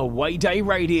on Away Day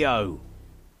Radio.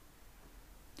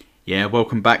 Yeah,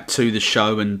 welcome back to the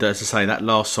show, and as I say, that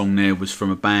last song there was from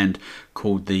a band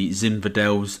called the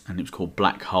Zinfandels, and it was called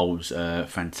Black Holes.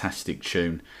 Fantastic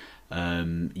tune.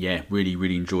 Yeah,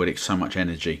 really enjoyed it. So much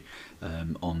energy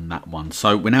on that one.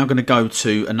 So we're now going to go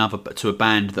to a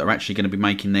band that are actually going to be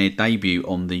making their debut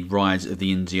on the Rise of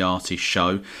the Indie Artist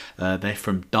show. They're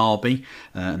from Derby,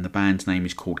 and the band's name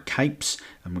is called Capes,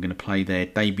 and we're going to play their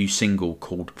debut single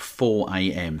called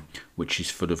 4am, which is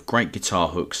full of great guitar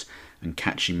hooks and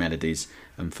catchy melodies,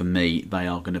 and for me they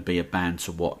are going to be a band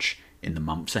to watch in the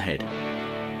months ahead.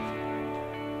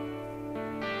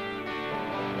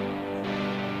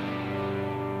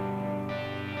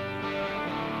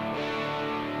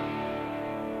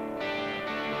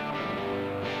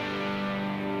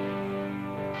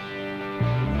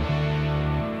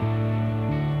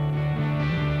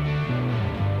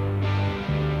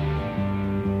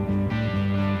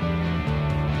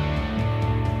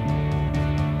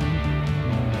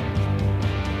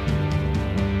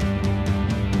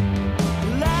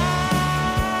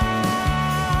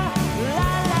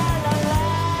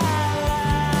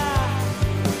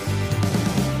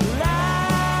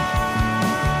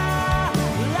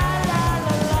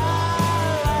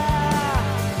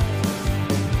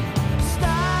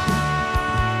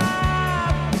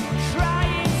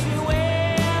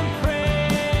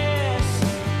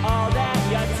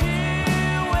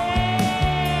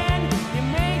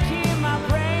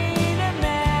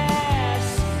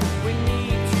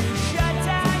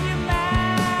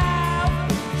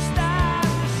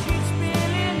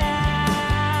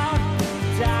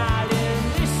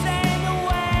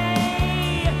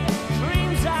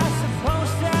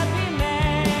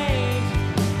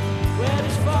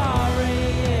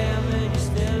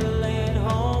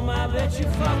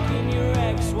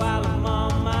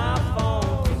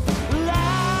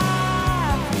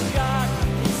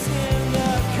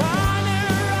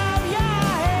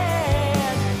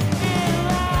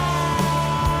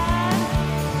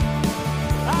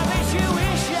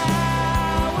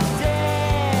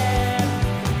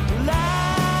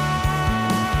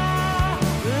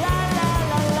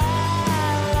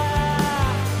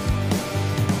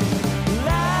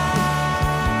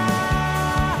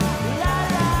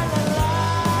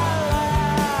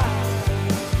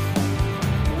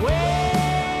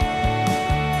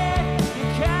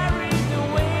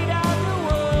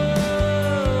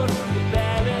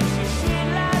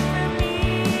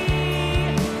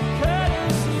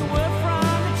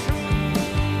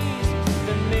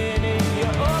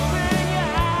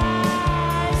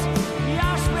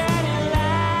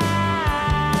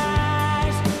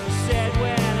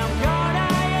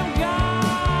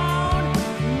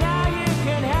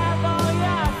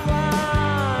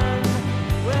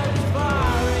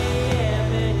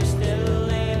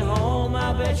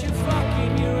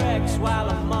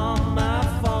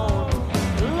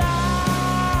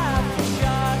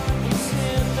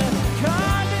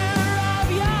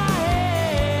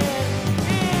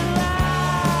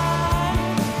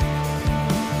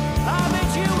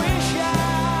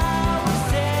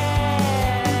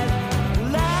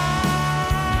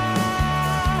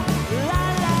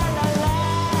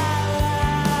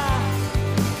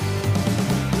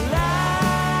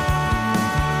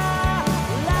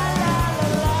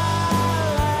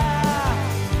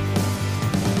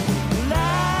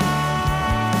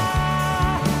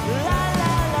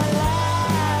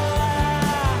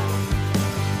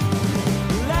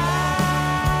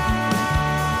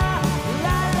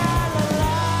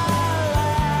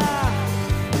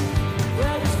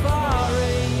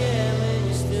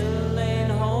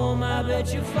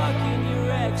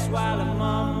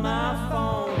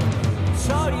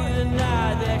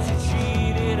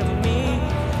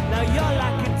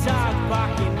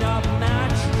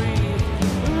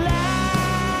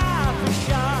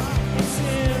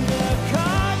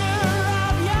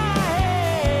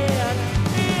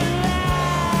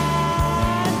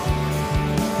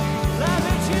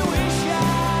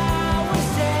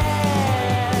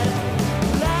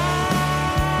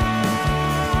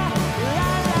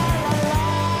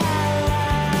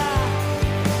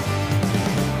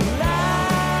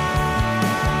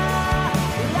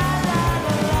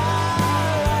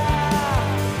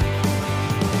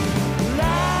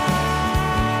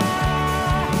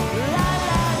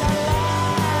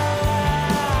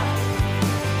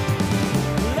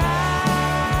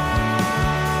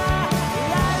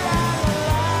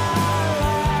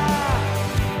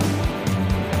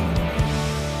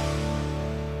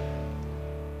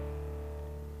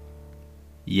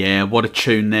 Yeah, what a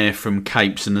tune there from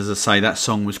Capes, and as I say, that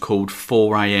song was called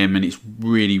 4am, and it's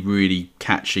really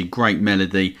catchy, great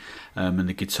melody, and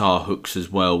the guitar hooks as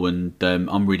well. And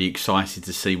I'm really excited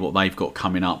to see what they've got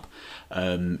coming up.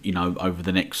 Over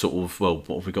the next sort of, what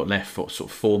have we got left? Sort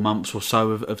of 4 months or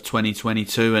so of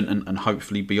 2022, and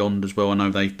hopefully beyond as well. I know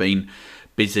they've been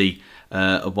busy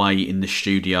away in the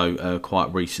studio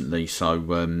quite recently, so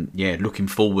looking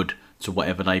forward to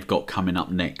whatever they've got coming up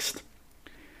next.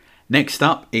 Next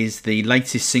up is the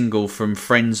latest single from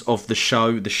friends of the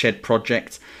show, The Shed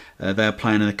Project. They're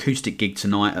playing an acoustic gig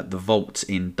tonight at the Vault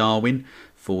in Darwin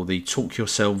for the Talk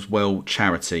Yourselves Well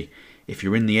charity. If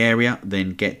you're in the area,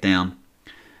 then get down,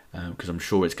 because I'm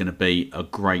sure it's going to be a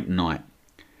great night.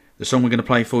 The song we're going to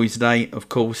play for you today, of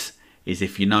course, is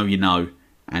If You Know, You Know,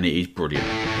 and it is brilliant.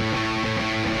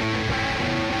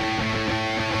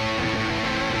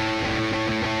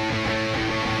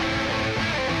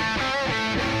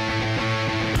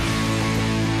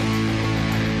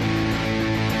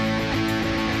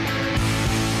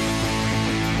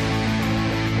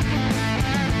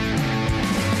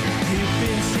 You've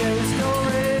been sharing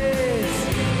stories,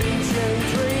 you've been sharing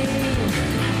dreams,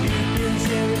 you've been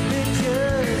sharing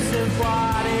pictures of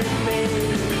what it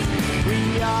means. We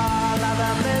all have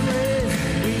our memories,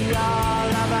 we all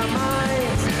have our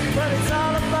minds, but it's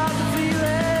all about the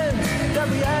feelings that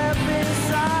we have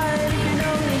inside. If you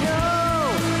know, you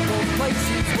know, those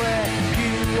places where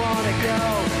you wanna go.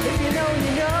 If you know,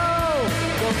 you know,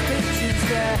 those pictures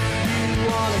that you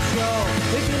wanna show.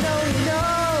 If you know, you know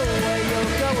where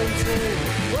you're going to,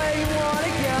 where you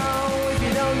wanna go. If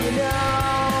you know, you know.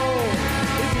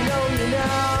 If you know, you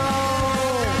know.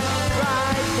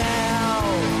 Right now.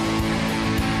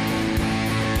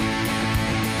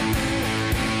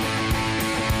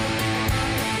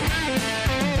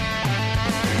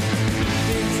 You've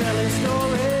been telling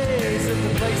stories of the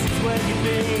places where you've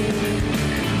been.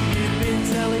 You've been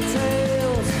telling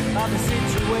tales of the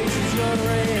situations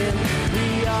you're in. We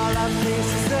all have things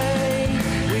to say,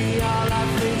 we all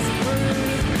have things to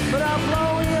prove, but I'll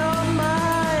blow your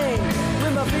mind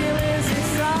with my feelings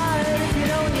inside. If you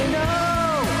know, you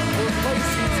know, those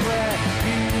places where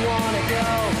you wanna go.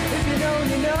 If you know,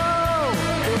 you know,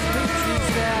 those pictures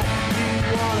that you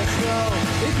wanna show.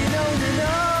 If you know, you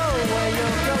know where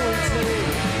you're going to,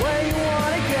 where you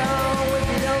wanna go. If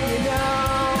you know, you know.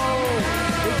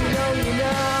 If you know, you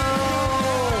know.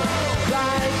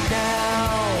 Right now.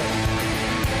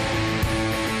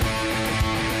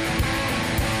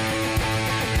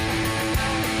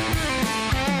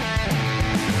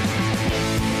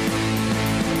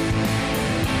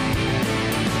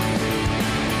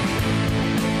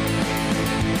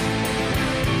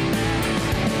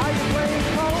 Are you playing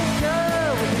poker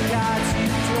with the cards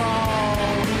you've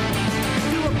drawn?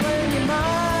 You are playing your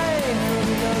mind from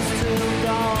dusk till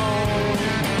dawn.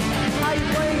 Are you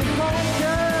playing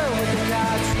poker with the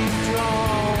cards you've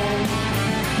drawn?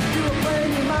 You are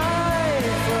playing your mind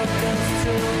from dusk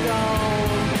till dawn.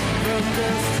 From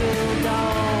dusk till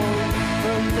dawn.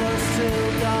 From dusk till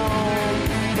dawn.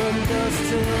 From dusk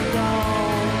till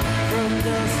dawn. From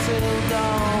dusk till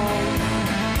dawn.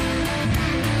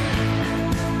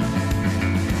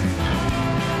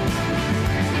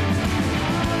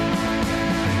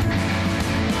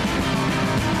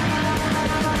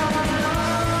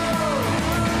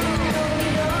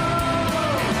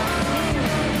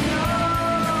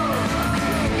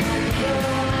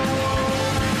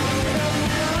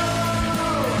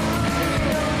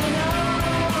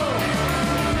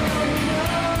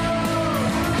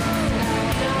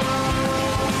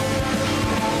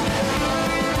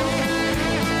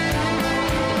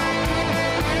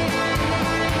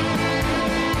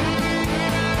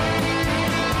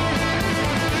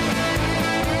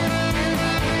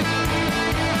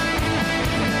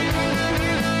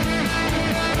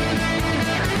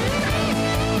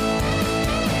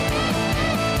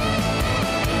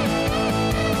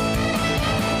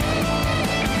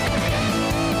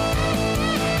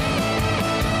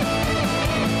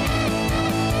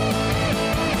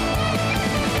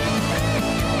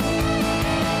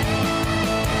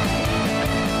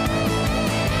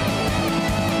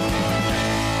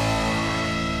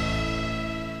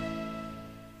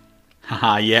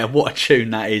 Yeah, what a tune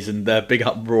that is, and big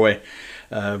up Roy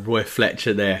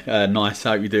Fletcher there. Nice,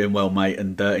 I hope you're doing well, mate,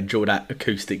 and enjoy that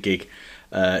acoustic gig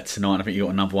tonight. I think you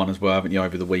got another one as well, haven't you,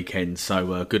 over the weekend?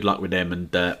 So good luck with them,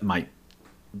 and mate,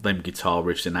 them guitar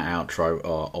riffs in that outro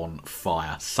are on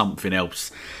fire. Something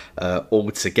else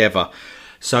altogether.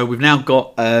 So we've now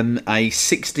got a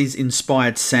 60s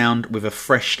inspired sound with a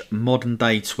fresh modern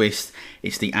day twist.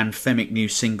 It's the anthemic new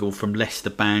single from Leicester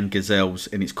band Gazelles,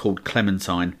 and it's called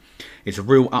Clementine. It's a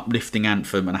real uplifting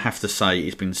anthem, and I have to say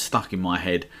it's been stuck in my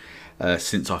head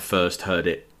since I first heard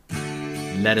it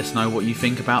Let us know what you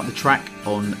think about the track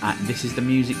on at This Is The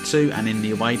Music too, and in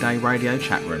the Away Day Radio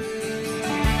chat room.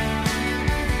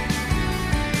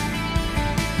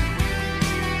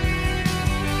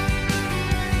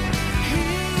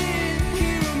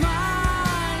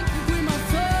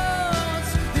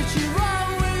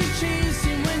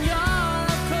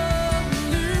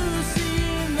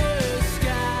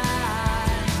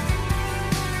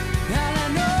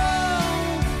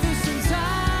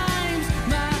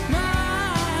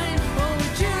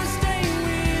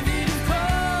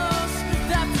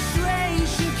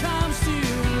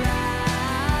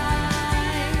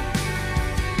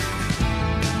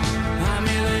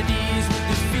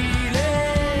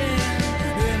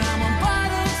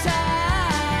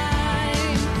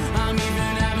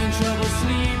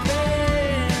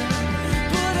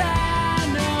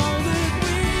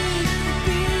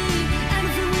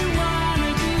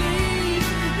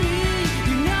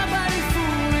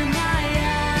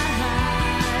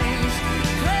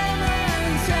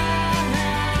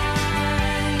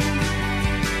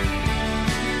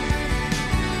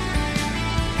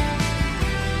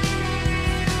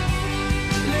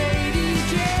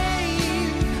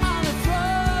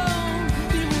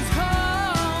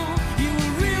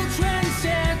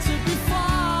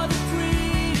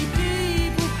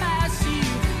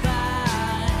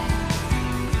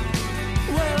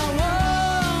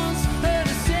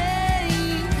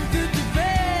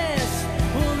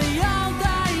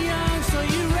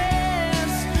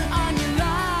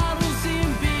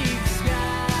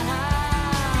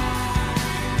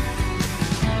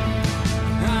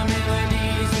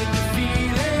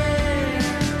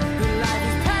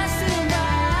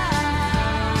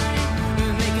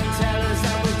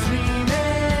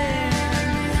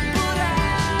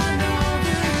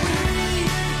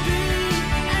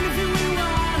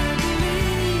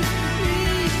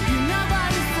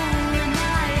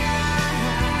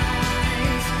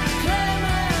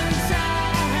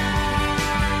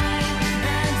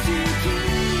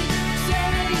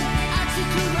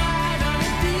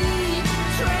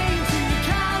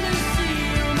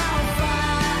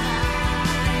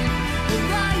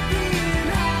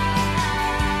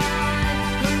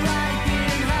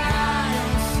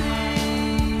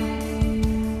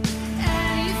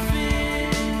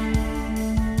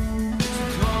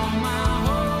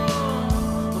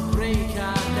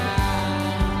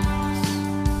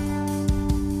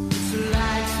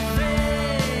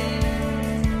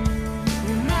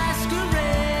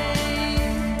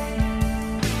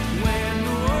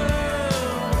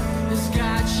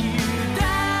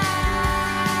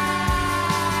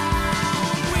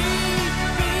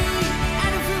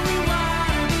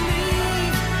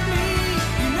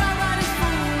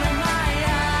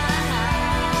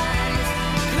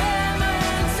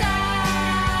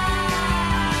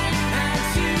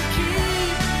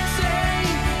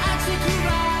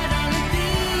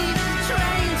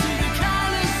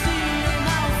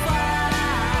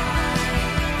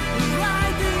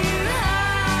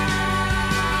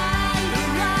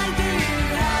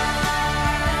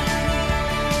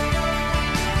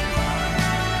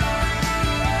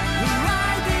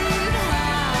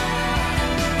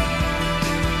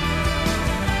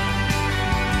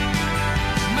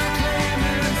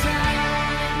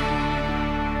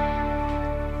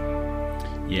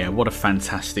 Yeah, what a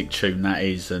fantastic tune that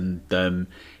is, and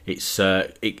it's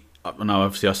I know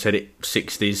obviously I said it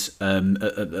 60s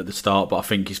at the start, but I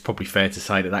think it's probably fair to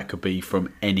say that could be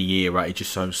from any era. It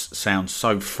just sounds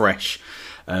so fresh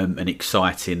and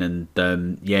exciting,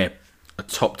 and yeah, a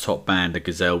top band, the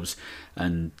Gazelles,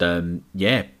 and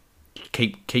yeah,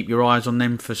 keep your eyes on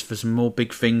them for some more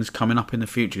big things coming up in the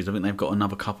future, because I think they've got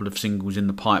another couple of singles in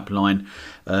the pipeline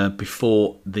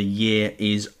before the year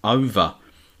is over.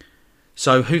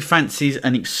 So who fancies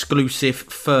an exclusive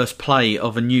first play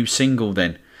of a new single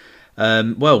then?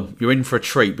 Well, you're in for a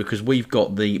treat, because we've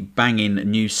got the banging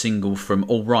new single from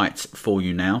All Right for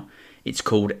you now. It's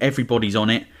called Everybody's On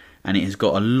It, and it has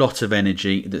got a lot of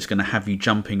energy that's going to have you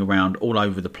jumping around all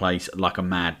over the place like a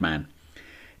madman.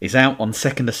 It's out on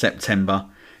 2nd of September,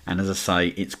 and as I say,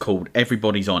 it's called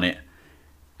Everybody's On It,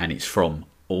 and it's from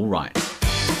All Right.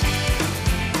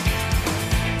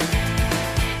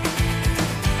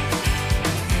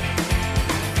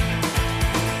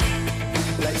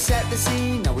 Let's set the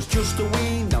scene. I was just a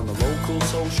ween down the local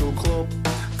social club.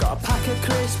 Got a pack of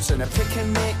crisps and a pick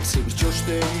and mix. It was just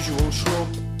the usual shrub.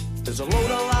 There's a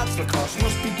load of lads, the cost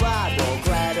must be bad. All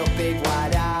glared up, big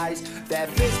wide eyes. Their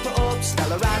fists put up,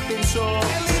 Stella had been sore.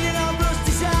 They're leaning on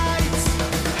rusty sides.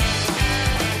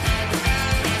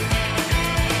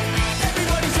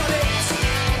 Everybody's on it.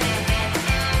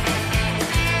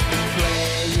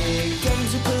 Playing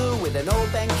games of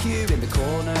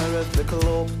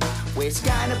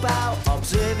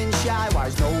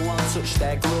why's no one touched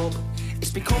their grub?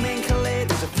 It's becoming clear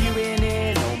there's a few in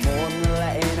here, no more than they're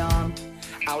letting on.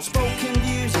 Outspoken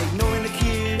views, ignoring the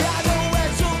cue. I know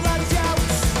where some lads out.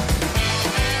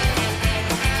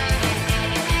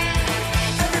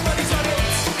 Everybody's on it.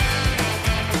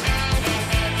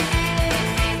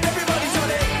 Everybody's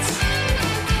on it.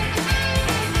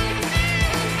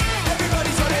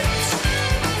 Everybody's on it.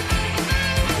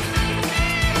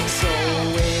 So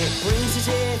it brings us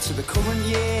here to the current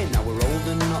year. Now we're old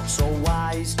and not so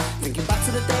wise. Thinking back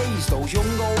to the days, those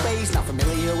young old days, now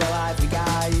familiar with lively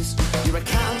guys. You're a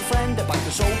cat and friend, a bank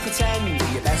of so pretend. You're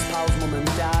your best pals, mum and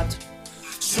dad.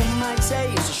 Some might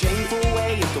say it's a shameful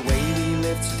way of the way we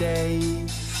live today.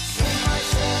 Some might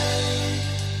say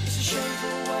it's a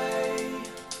shameful way.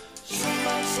 Some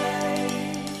might say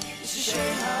it's a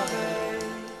shame how they.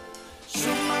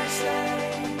 Some might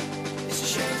say it's a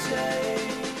shame today.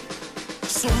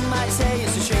 Some might say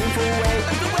it's a shameful way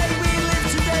of the way we live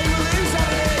today. We'll lose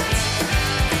on it.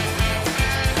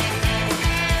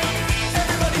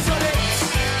 Everybody's on it.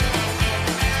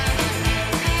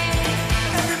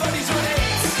 Everybody's on it.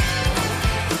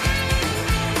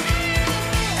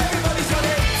 Everybody's on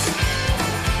it.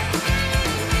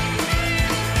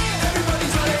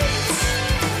 Everybody's on it.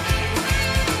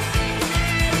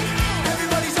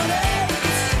 Everybody's on it.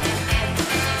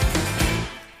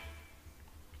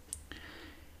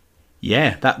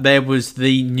 Yeah, that there was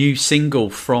the new single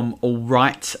from All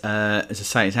Right. As I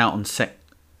say, it's out on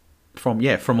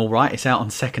from All Right. It's out on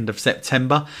 2nd of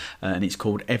September, and it's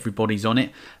called Everybody's on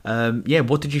It.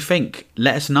 What did you think?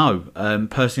 Let us know.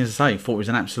 Personally, as I say, thought it was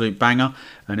an absolute banger,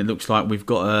 and it looks like we've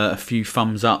got a few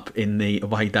thumbs up in the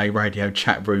Away Day Radio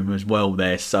chat room as well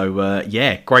there. So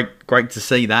great to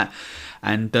see that.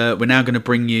 And we're now going to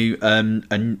bring you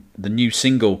the new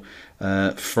single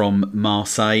from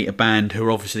Marseille, a band who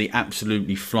are obviously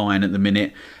absolutely flying at the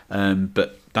minute,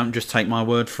 but don't just take my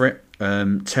word for it.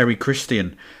 Terry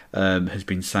Christian has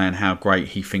been saying how great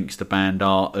he thinks the band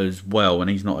are as well, and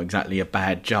he's not exactly a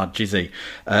bad judge, is he?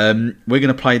 We're going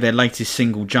to play their latest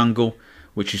single, Jungle,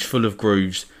 which is full of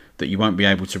grooves that you won't be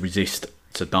able to resist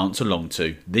to dance along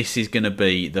to. This is going to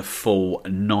be the full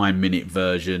 9-minute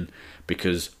version,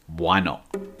 because why not?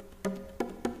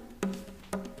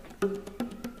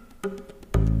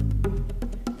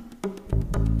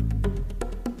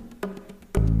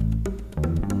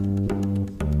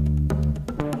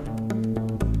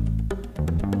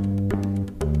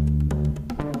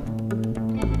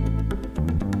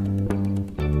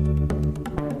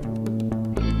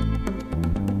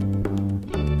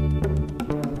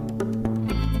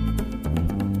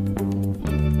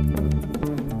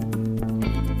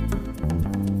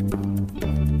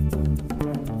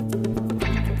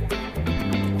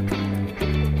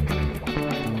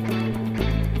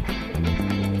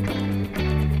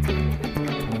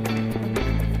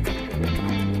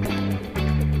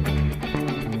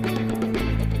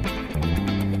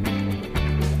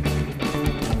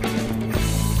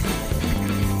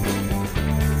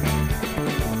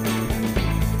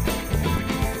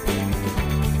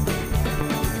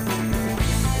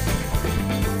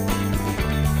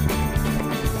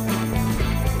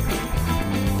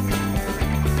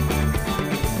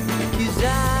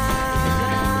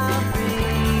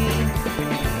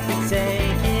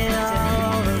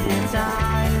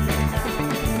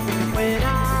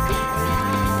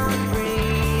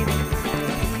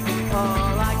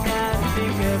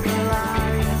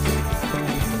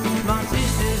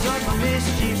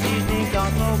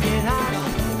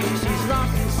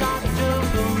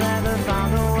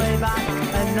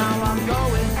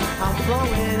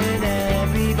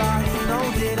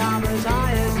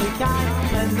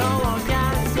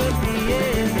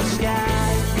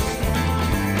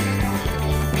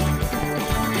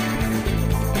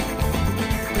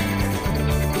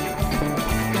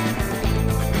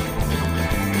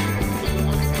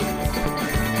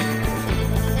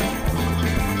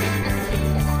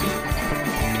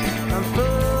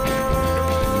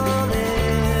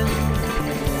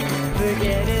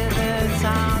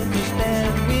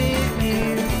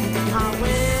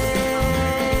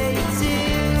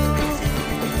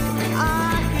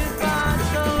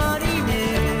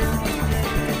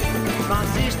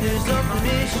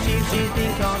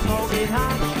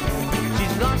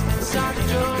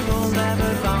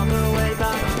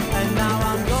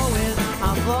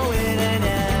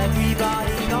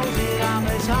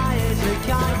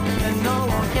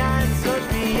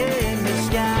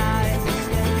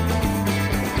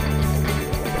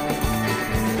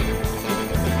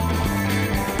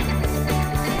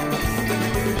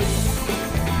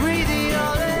 Breathe it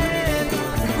all in,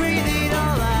 breathe it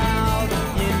all out.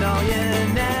 You know you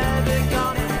never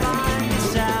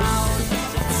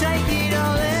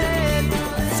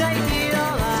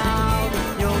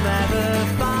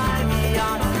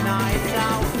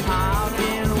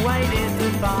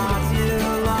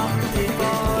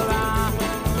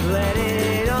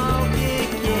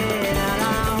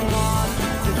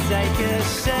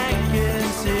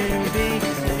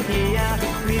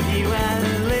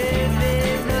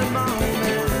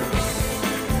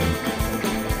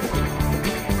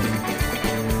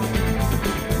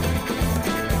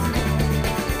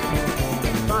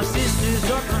sister's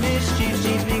up for mischief,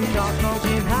 she's been caught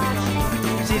smoking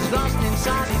hash. She's lost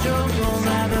inside the jungle,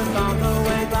 never found her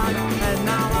way back. And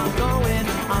now I'm going,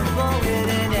 I'm flowing,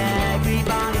 and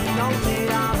everybody knows it.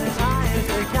 I'm as high as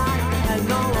a kite, and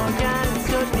no one can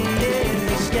touch me in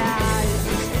the sky.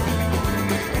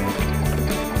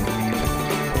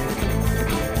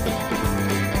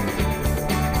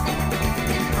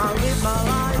 I live my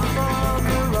life on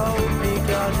the road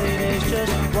because it is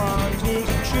just one big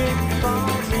trip for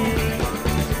me.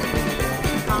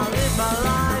 I live my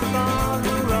life on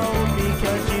the road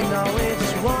because you know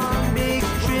it's one big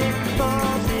trip for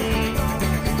me.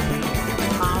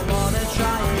 I wanna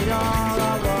try it all,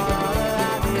 I wanna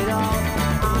have it all.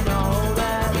 I know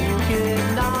that you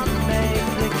cannot make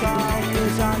the call,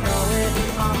 'cause I know it,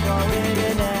 I know it,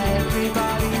 and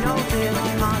everybody knows it.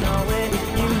 I know it,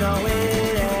 you know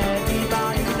it,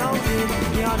 everybody knows it.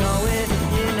 You know it,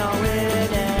 you know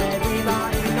it,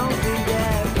 everybody knows it.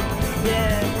 Yeah,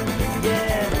 yeah,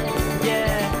 yeah,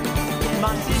 yeah.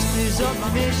 My sister's up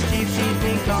for mischief, she's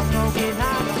been caught smoking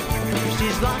hash.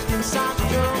 She's lost inside the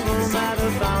jungle, never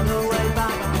found her way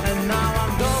back. And now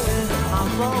I'm going, I'm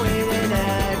flowing, and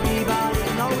everybody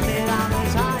knows it. I'm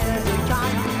as high as a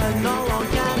kite, and no one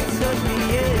can touch me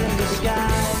in the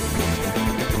sky.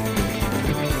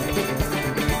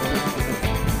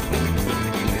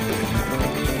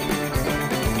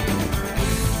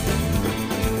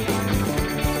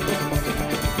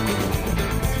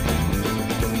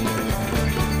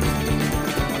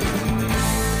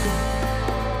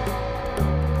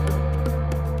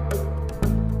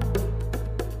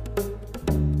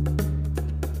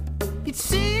 It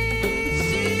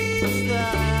seems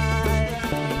like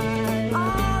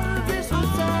all of this will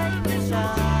take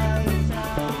time.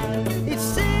 It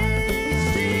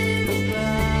seems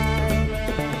like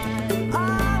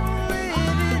I'm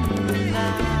living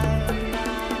now.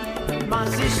 My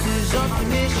sister's up to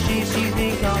mischief, she's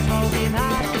been caught smoking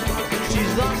hash.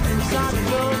 She's lost inside the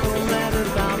jungle, never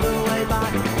found her way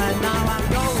back. And now I'm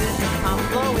going, I'm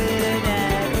flowing, and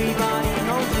everybody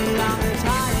knows it. I'm as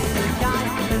high as a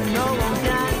kite, and no one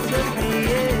can touch me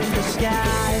in the sky.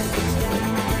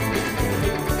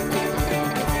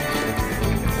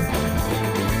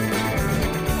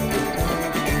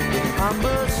 I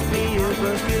must be a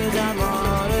bus 'cause I'm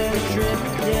on a trip,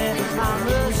 yeah. I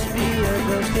must be a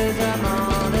bus 'cause I'm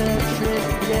on a trip,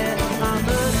 yeah. I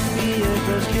must be a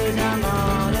bus 'cause I'm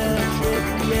on a trip,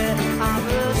 yeah. I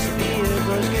must be a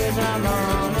bus 'cause I'm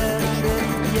on a trip,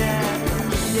 yeah.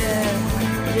 Yeah,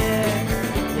 yeah,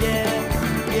 yeah,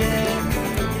 yeah,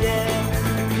 yeah,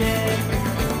 yeah,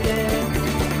 yeah.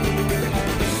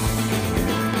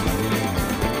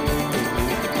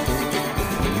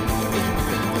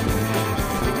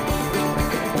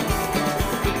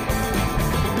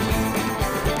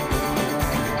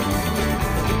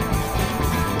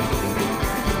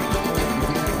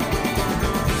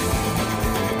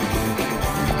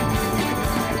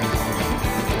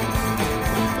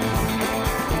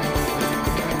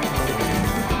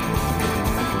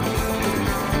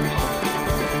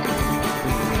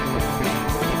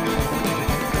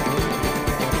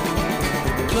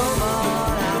 Come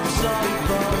on, have some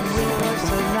fun with us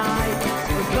tonight.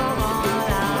 Come on,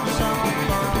 have some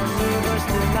fun with us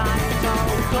tonight. Oh,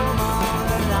 come on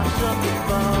and have some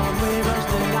fun with us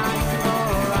tonight.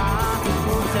 Alright,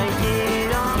 we'll take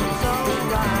it on, it's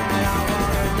alright. I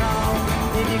wanna know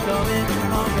if you're coming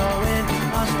or going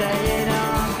or staying.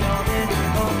 I'm coming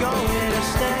or going or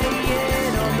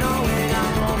staying or knowing.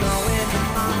 I'm all knowing,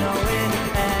 I know it.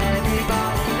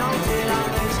 Everybody knows it.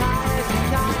 I'm as high as a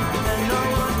kite, and no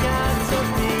one can touch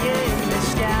me in the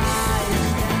sky.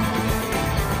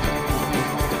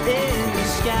 In the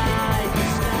sky,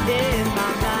 in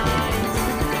my mind.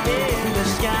 In the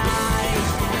sky,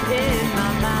 in my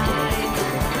mind.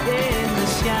 In the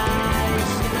sky,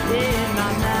 in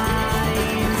my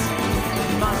mind.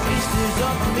 My sister's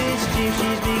up for mischief,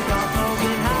 she's been caught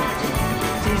smoking hash.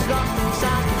 She's lost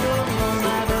inside the jungle,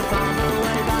 never found her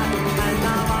way back. And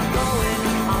now I'm going,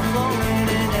 I'm flowing,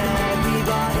 and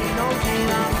everybody knows it.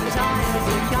 I'm as high as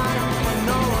a kite, and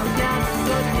no one can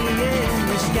touch me in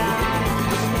the sky.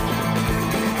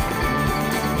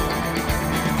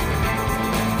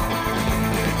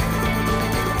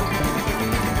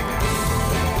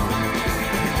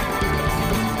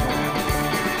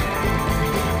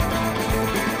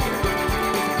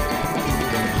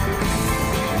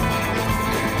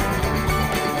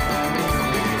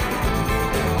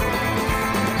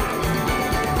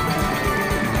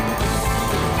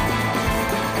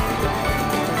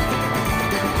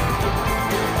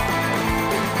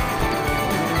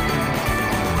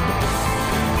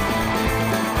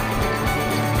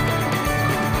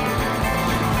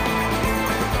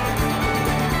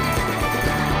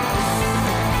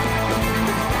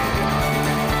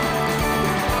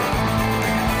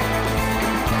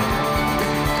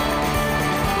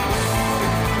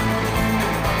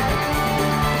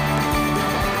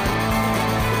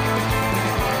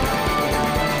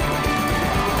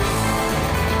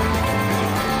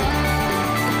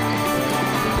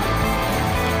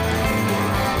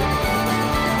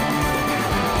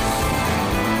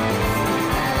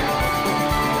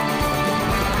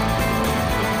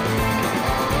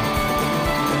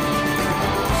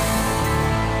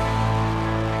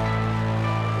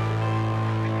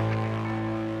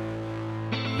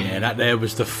 Yeah, that there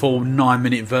was the full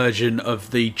 9-minute version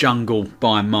of The Jungle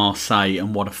by Marseille,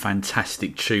 and what a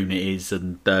fantastic tune it is.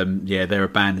 And yeah, they're a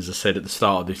band, as I said at the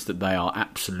start of this, that they are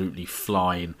absolutely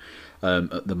flying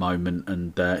at the moment,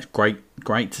 and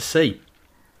great to see.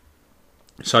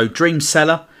 So Dream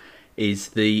Seller is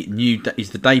the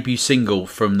debut single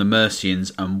from the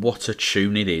Mercians, and what a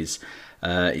tune it is.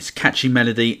 It's catchy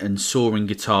melody and soaring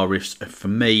guitar riffs. For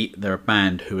me, they're a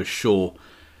band who are sure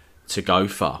to go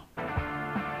far.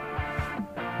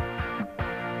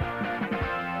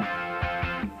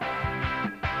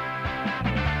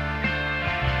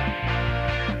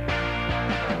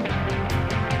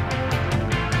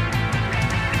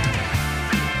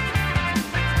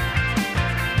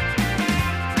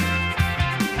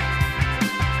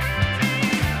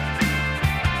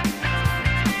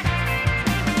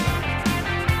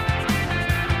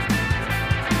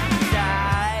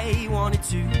 I wanted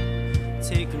to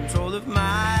take control of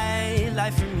my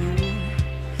life from you.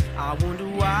 I wonder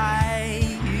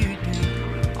why you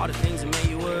do all the things that make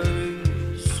your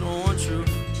words so untrue.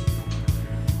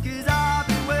 'Cause I've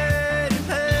been waiting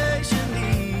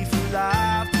patiently for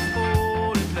life to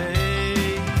fall in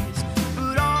place,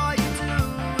 but all you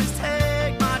do is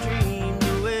take my dreams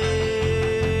away.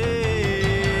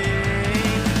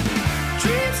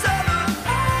 Dreams of a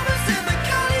promise in the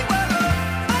Cali weather.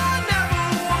 I never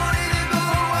wanted to go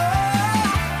away.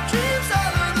 Dreams of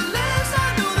the less I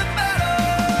knew the better.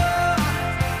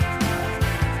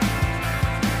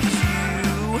 'Cause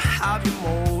you have your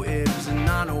motives, and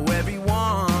I know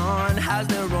everyone has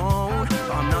their own.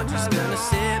 But I'm not just gonna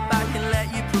sit back and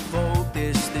let you provoke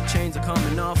this. The chains are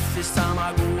coming off, this time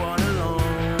I go on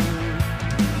alone.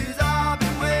 'Cause I've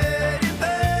been waiting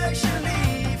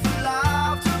patiently for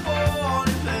life to fall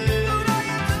in place.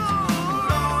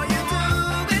 But all you do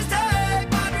is take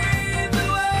my dreams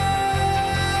away.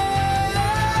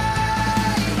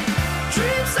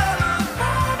 Dreams of a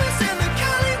promise in the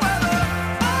Cali weather.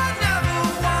 I never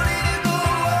wanted to go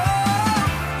away.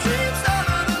 Dreams of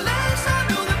the less I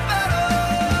knew the better.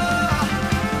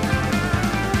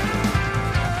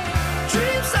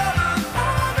 Dreams of a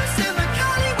promise in the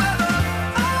Cali weather.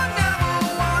 I never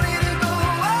wanted to go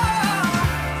away.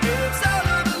 Dreams of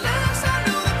the less I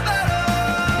knew the better.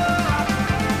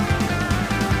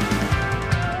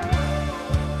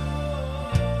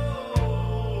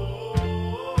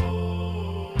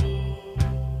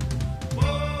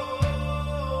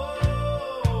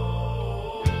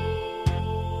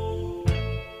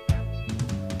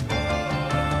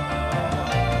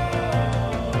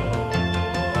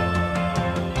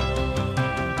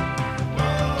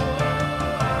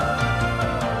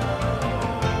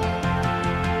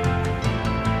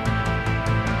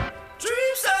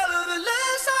 Dreams of the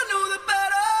less I knew the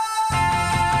better.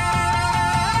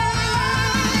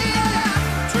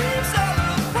 Dreams of a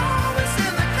promise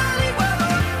in the Cali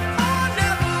weather. I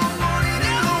never wanted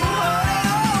to go away.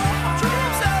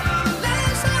 Dreams of the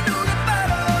less I knew the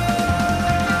better.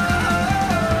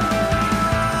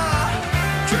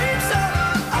 Dreams of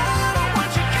I don't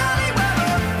want your Cali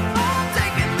weather. I'm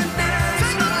taking the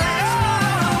next level.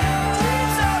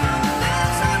 Dreams of the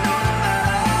less I knew the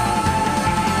better.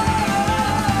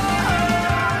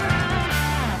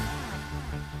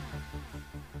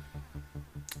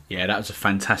 Yeah, that was a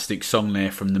fantastic song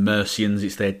there from the Mercians.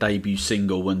 It's their debut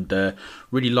single, and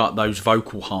really like those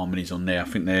vocal harmonies on there. I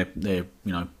think they're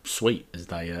sweet, as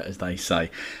they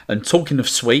say. And talking of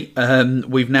sweet,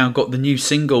 we've now got the new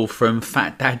single from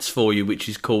Fat Dads for you, which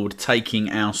is called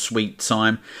 "Taking Our Sweet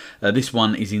Time." This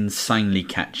one is insanely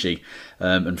catchy,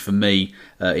 and for me,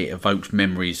 it evokes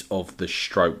memories of the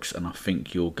Strokes, and I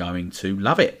think you're going to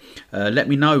love it. Let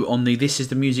me know on the This Is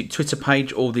The Music Twitter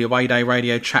page or the Away Day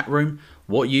Radio chat room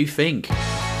what you think.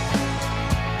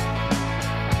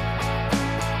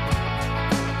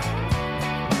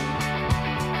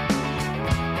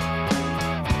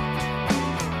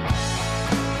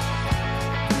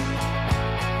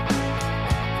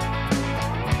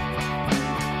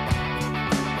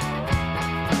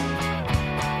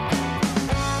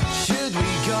 Should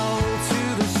we go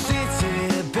to the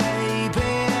city,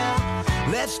 baby?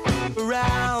 Let's go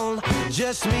around,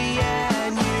 just me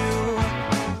and you.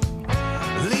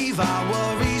 Leave our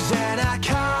worries and our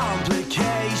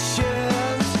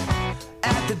complications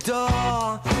at the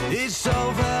door. It's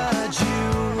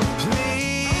overdue.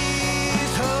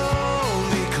 Please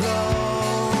hold me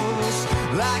close,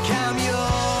 like I'm yours.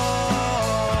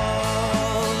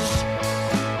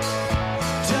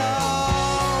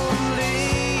 Don't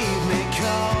leave me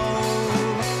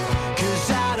cold, 'cause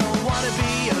I don't wanna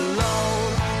be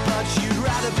alone, but you'd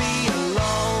rather be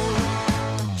alone.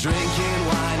 Drinking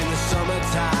wine in the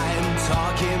summertime,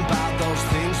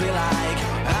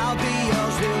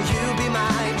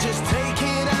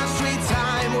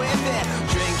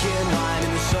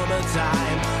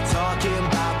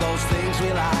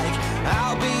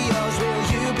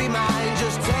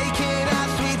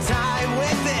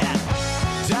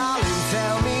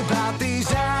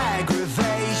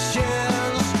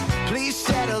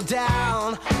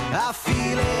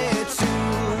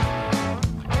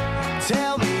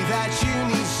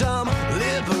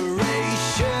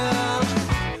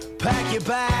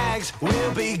 bags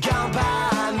will be gone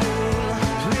by noon.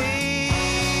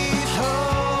 Please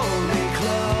hold me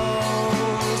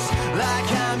close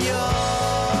like I'm yours.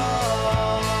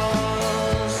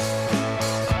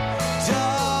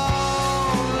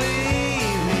 Don't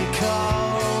leave me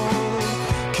cold,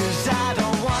 'cause I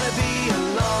don't wanna be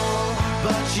alone,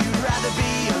 but you'd rather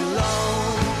be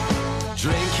alone.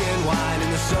 Drinking wine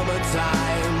in the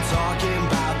summertime, talking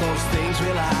about those things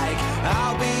we like.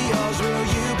 I'll be yours, will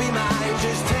you be mine?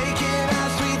 Just taking our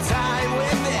sweet time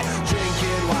with it.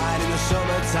 Drinking wine in the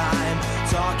summertime,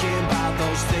 talking about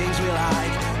those things we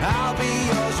like. I'll be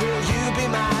yours, will you be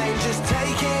mine? Just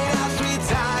taking our sweet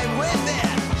time with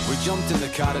it. We jumped in the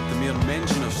car at the mere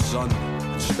mention of sun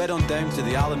and sped on down to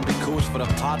the Allenby coast for a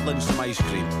paddle and some ice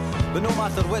cream. But no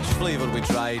matter which flavour we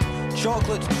tried,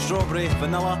 chocolate, strawberry,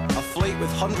 vanilla, a flight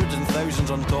with hundreds and thousands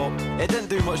on top, it didn't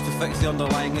do much to fix the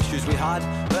underlying issues we had,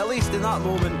 but at least in that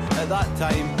moment, at that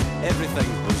time, everything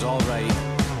was alright.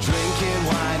 Drinking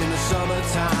wine in the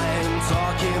summertime,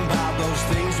 talking about those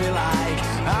things we like.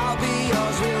 I'll be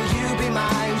yours, will you be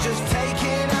mine? Just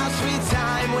taking our sweet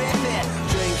time with it.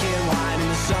 Drinking wine in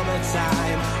the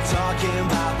summertime, talking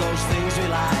about those things we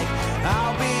like.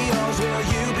 I'll be yours, will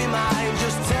you be mine?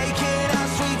 Just taking our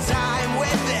sweet time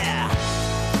with it.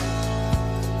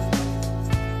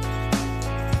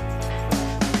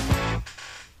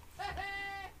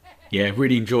 Yeah,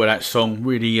 really enjoy that song.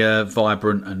 Really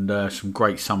vibrant and some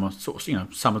great summer sort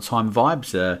of summertime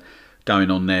vibes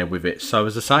going on there with it. So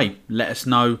as I say, let us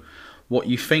know what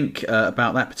you think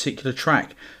about that particular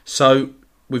track. So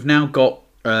we've now got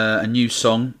a new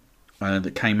song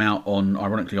that came out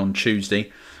ironically on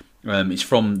Tuesday. It's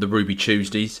from the Ruby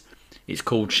Tuesdays. It's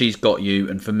called She's Got You,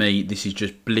 and for me this is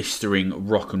just blistering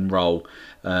rock and roll,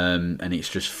 and it's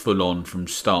just full on from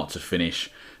start to finish.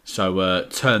 So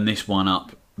turn this one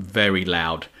up very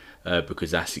loud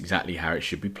because that's exactly how it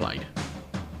should be played.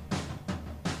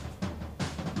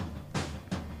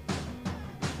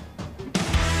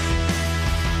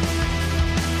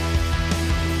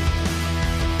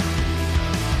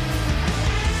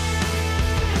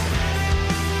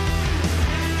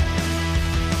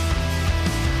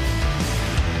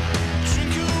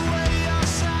 Drink away your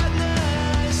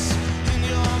sadness, in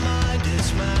your mind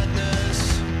it's madness.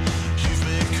 You've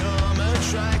become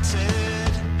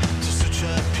attracted to such a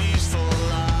peaceful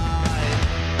life.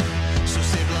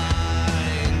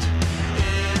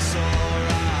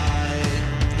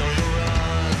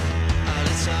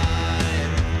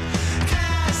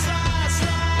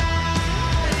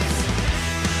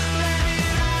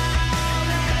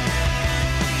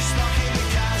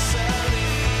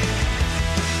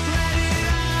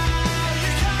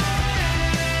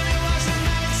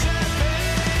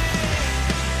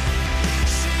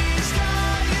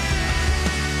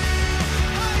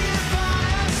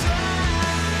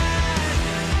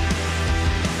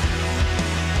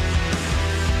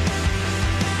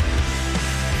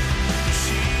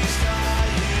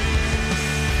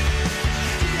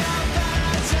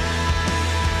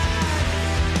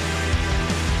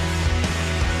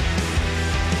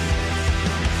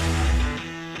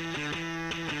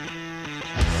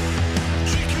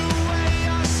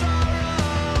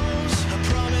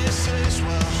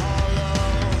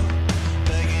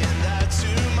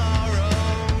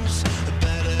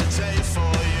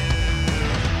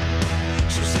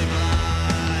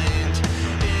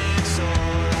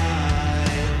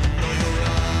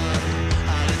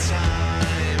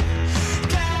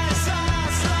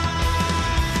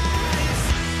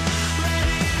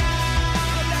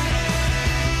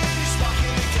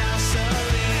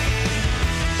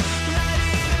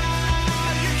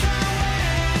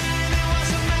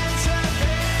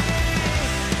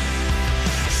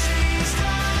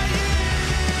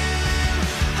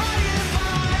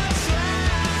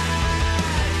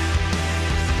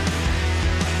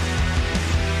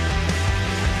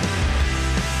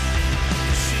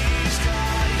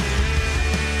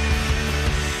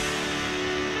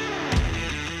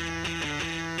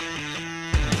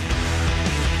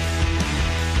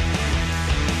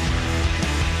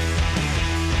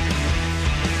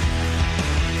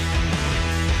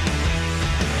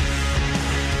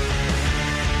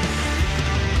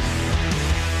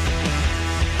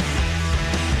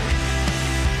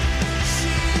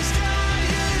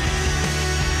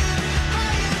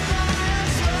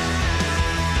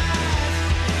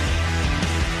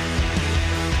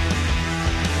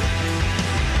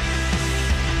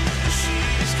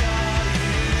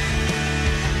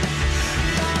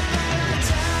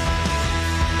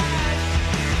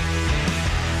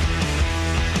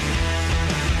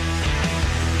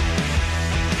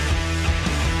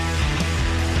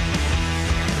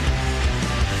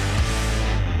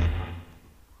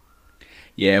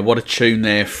 Yeah, what a tune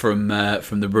there from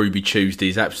the Ruby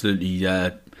Tuesdays. Absolutely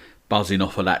buzzing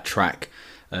off of that track.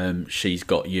 She's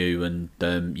Got You, and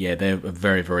yeah, they're a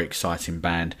very, very exciting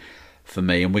band for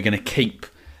me. And we're going to keep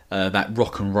that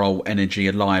rock and roll energy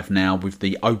alive now with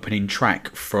the opening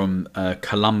track from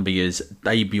Columbia's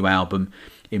debut album,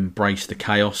 Embrace the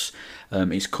Chaos.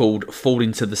 It's called Fall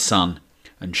Into the Sun,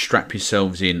 and strap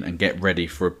yourselves in and get ready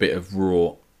for a bit of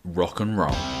raw rock and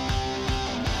roll.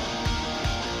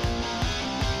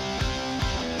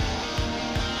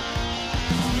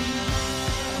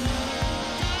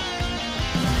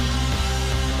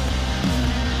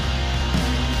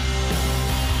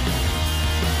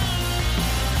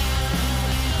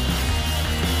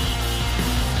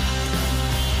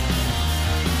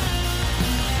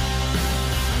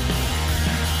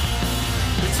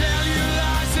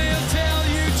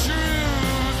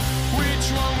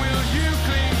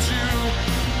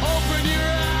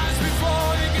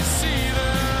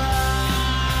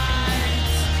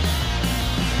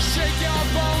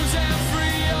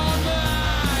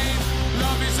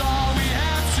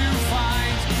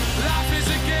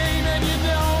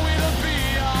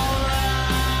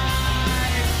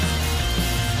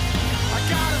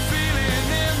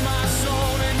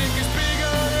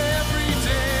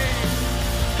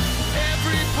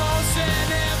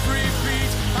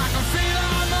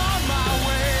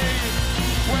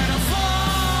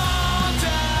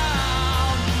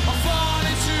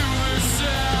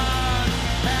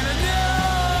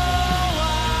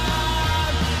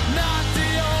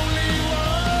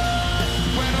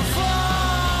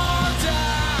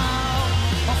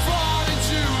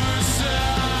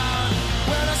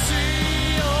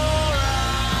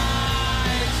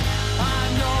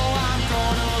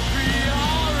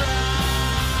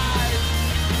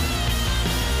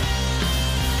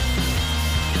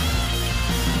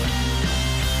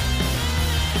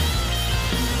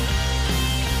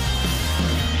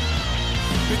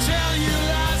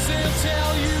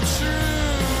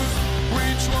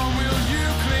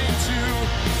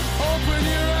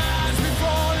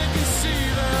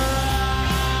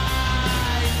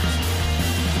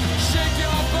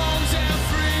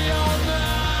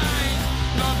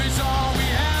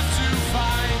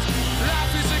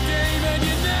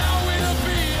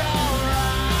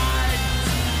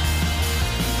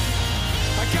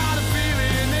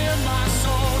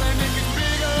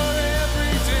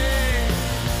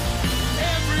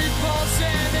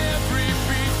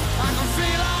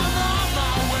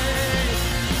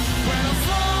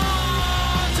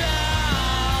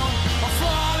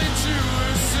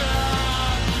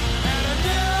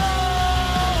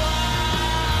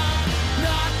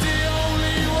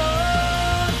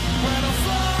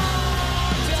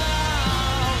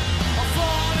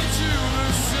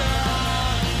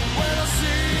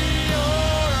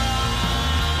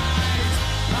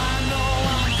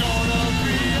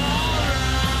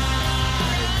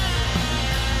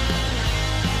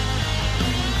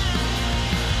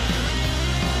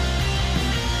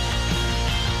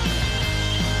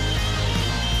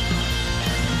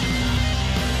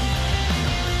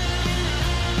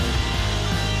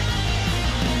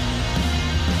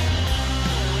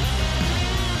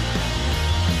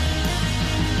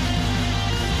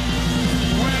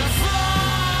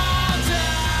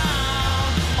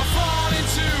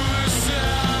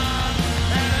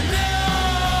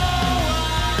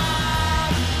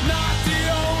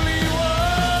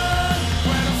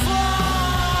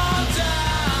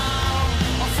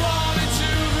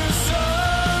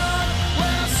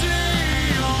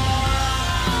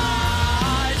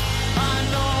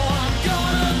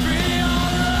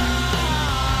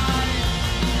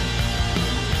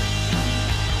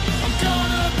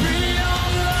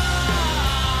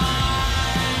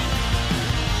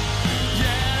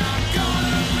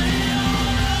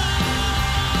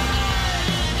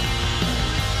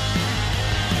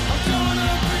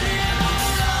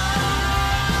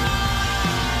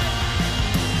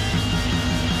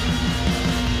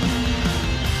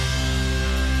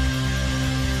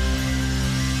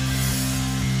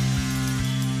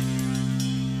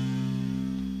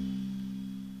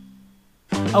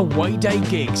 Away Day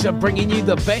Gigs are bringing you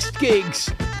the best gigs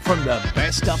from the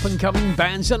best up-and-coming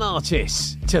bands and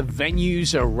artists to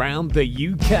venues around the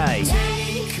UK.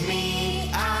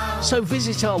 So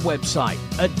visit our website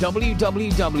at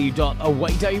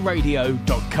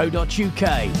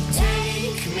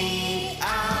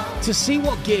www.awaydayradio.co.uk to see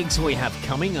what gigs we have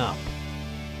coming up.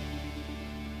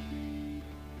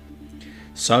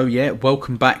 So yeah,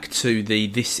 welcome back to the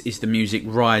This Is The Music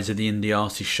Rise of the Indie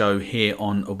Artist show here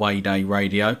on Away Day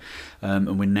Radio.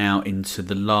 And we're now into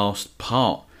the last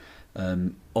part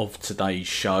of today's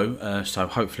show, so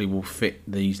hopefully we'll fit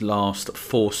these last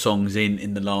 4 songs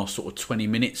in the last sort of 20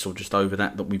 minutes or just over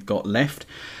that we've got left.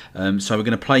 So we're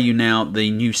going to play you now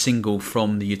the new single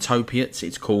from the Utopiates.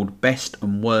 It's called Best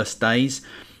and Worst Days.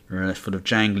 It's full of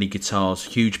jangly guitars,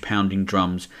 huge pounding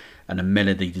drums, and a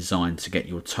melody designed to get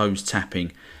your toes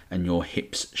tapping and your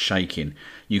hips shaking.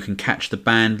 You can catch the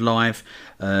band live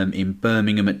in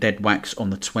Birmingham at Dead Wax on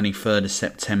the 23rd of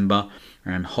September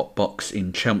and Hotbox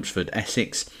in Chelmsford,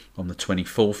 Essex on the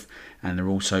 24th, and they're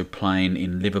also playing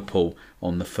in Liverpool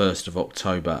on the 1st of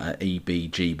October at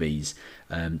EBGB's.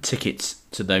 Tickets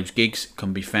to those gigs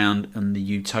can be found on the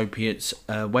Utopiates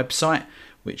website,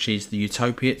 which is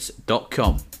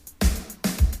theutopiates.com.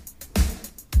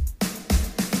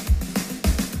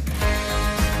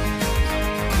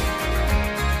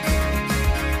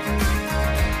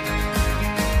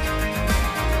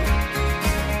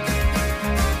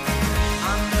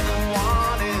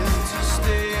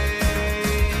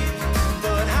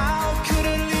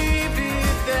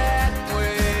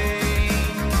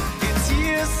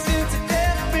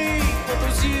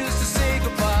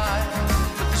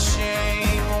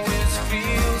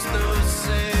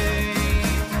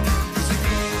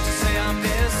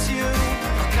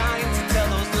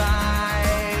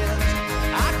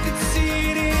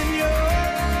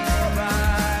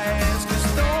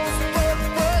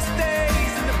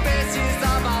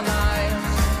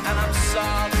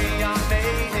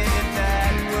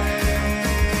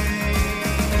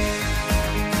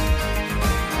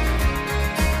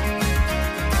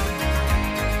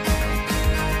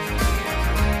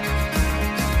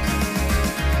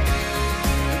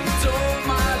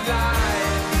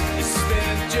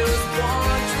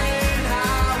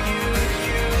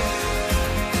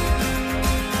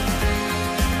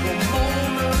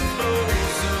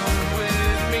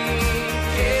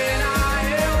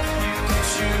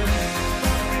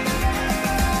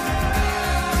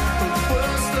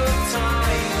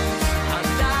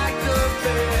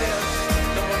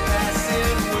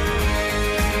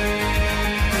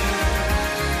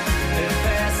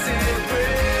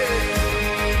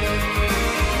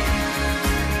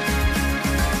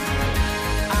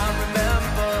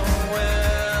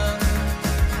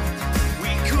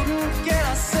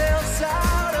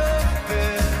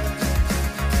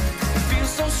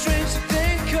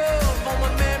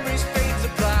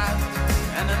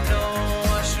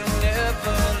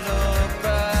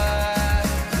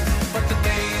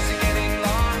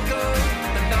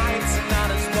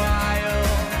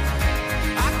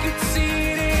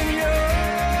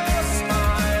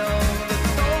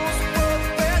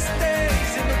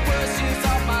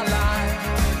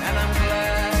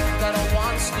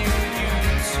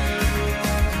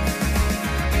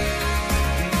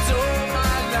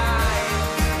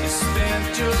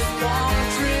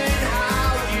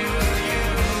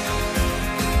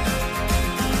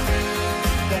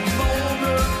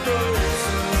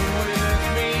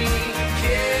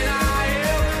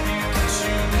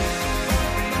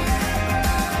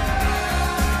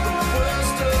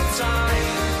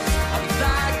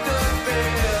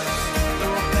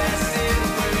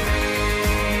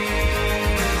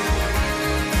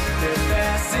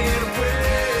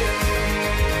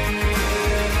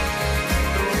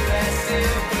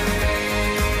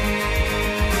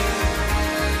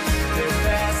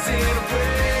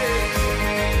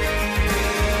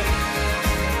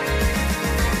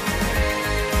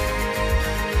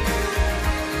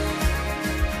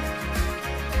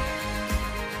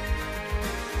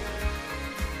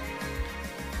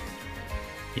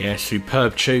 Yeah,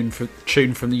 superb tune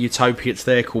from the Utopiates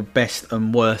there called Best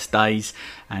and Worst Days,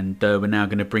 and we're now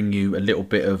going to bring you a little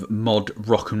bit of mod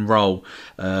rock and roll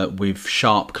with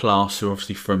Sharp Class, who are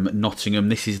obviously from Nottingham.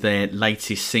 This is their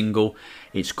latest single.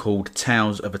 It's called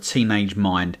Tales of a Teenage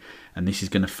Mind, and this is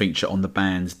going to feature on the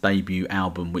band's debut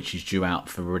album, which is due out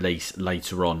for release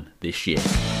later on this year.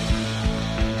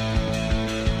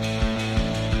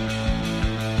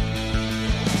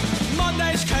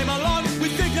 Mondays came along, we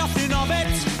think nothing of it,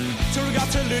 till we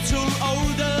got a little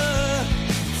older.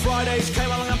 Fridays came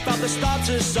along and felt the start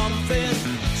of something,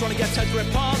 trying to get a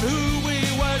grip on who we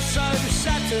were. So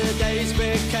Saturdays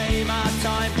became our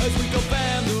time, as we go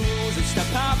bare the rules and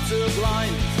step out to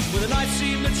blind, where the night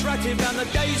seemed attractive and the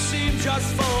day seemed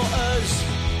just for us.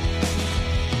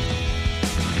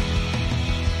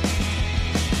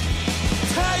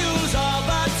 Tales of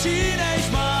a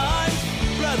teenage mind,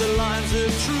 blur the lines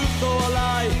of truth or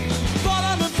lie.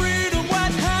 Bottom and freedom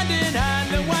went hand in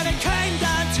hand, and when it came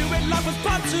down to it, life was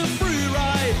but a free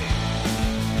ride.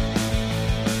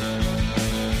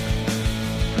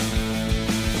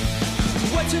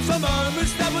 Went waiting for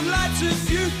moments that would light to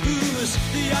fuse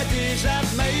the ideas that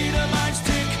made our minds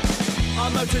tick. Our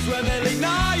motives were merely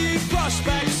naive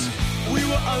prospects. We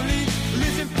were only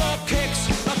living for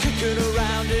kicks, not kicking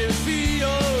around in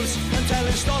fields and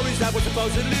telling stories that were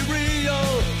supposedly real.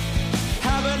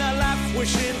 Having a laugh,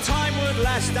 wishing time would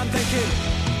last. I'm thinking,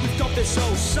 we've got this so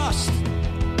sussed.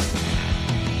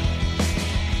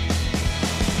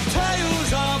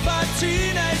 Tales of a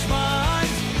teenage mind,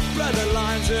 blurred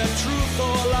lines of truth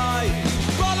or lie.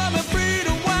 Bottom and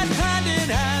freedom went hand in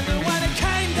hand, and when it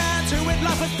came down to it,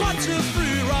 life was but a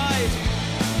free ride.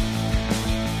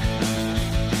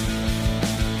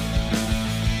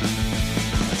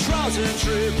 Trials and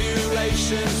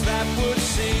tribulations that would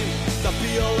seem the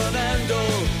be-all and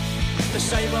end-all. The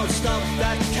same old stuff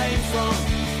that came from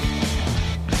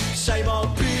same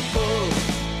old people.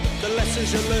 The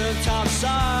lessons you learned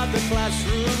outside the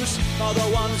classrooms are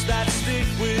the ones that stick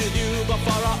with you. But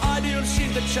for our ideals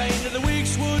seem to change and the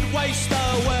weeks would waste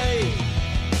away.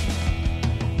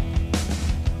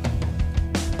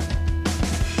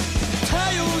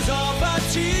 Tales of a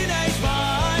teenage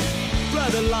mind, blur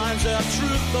the lines of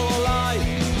truth or lie.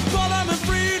 Bottom and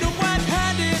freedom went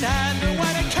hand in hand, and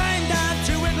when it came down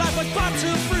to it, life was but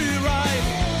a free ride.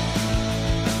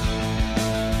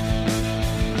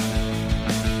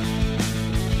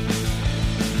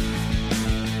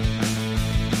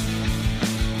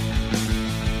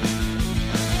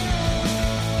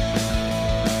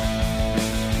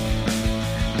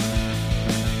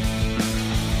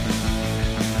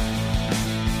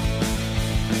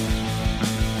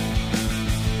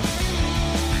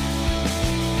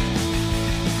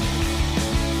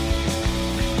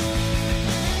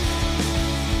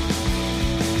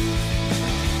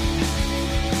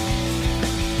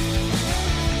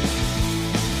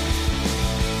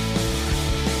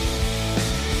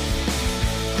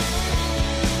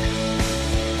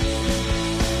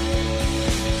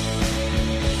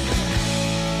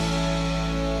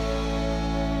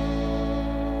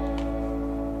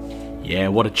 Yeah,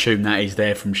 what a tune that is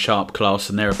there from Sharp Class,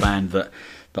 and they're a band that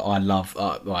I love.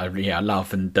 I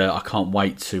love, and I can't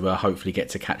wait to hopefully get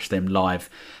to catch them live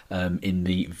in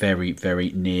the very,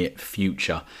 very near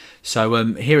future.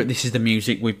 So here at This Is The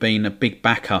Music, we've been a big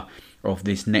backer of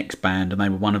this next band, and they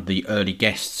were one of the early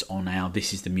guests on our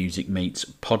This Is The Music Meets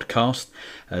podcast.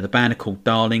 The band are called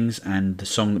Darlings, and the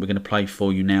song that we're going to play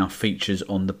for you now features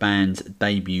on the band's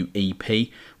debut EP,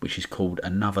 which is called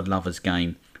Another Lover's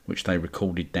Game, which they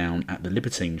recorded down at the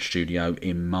Libertine studio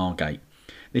in Margate.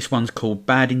 This one's called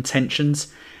Bad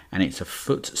Intentions, and it's a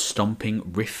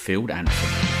foot-stomping riff-filled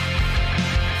anthem.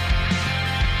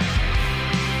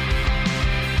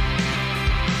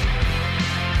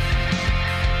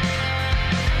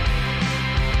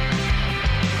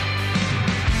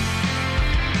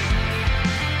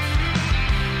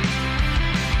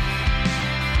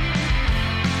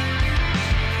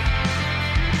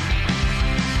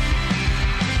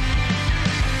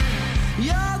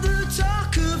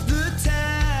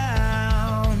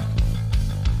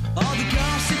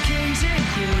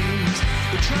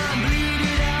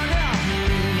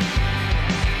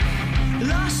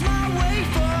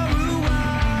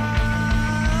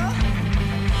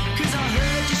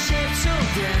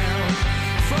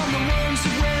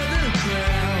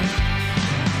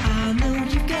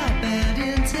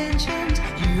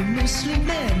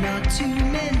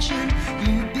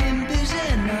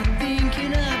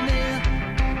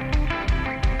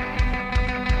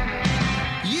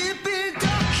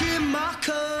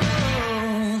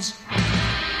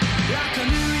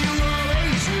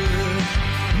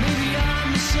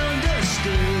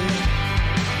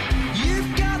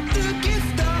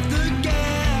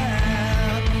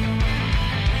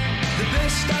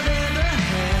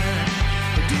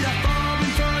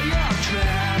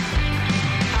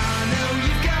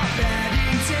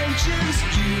 Intentions.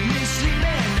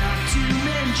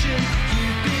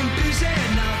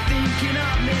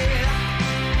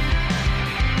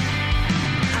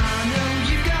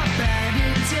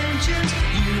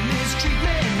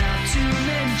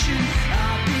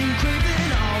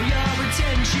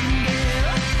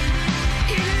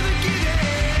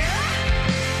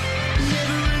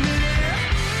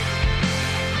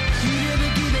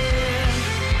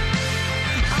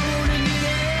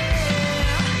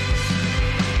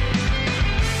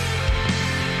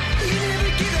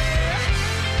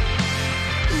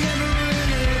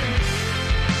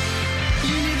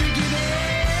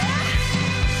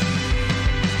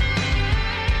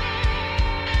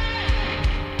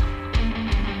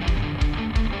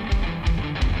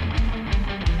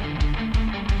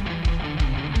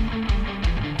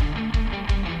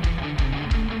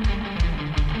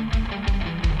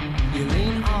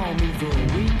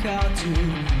 week or two.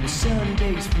 The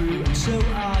Sunday's through and so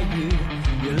are you.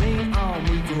 You lean on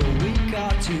me for a week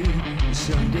or two. The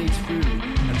Sunday's through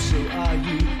and so are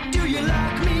you. Do you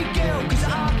like me, girl? 'Cause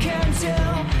I can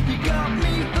tell. You got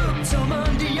me hooked, I'm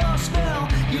under your spell.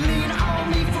 You lean on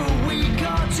me for a week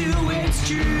or two, it's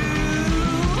true.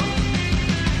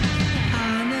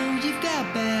 I know you've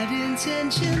got bad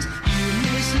intentions. You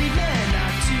mislead me,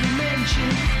 not to mention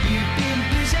you've been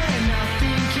busy, not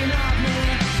thinking of me.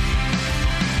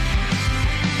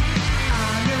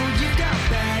 I know you've got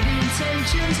bad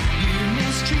intentions. You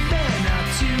mistreat me, not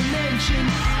to mention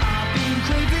I've been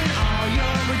craving all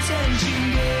your attention,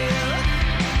 girl.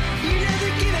 You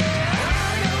never give it. I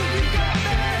know you've got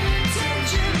bad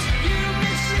intentions. You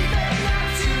mislead me, not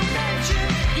to mention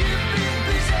you've been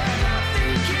busy, not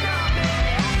thinking of me.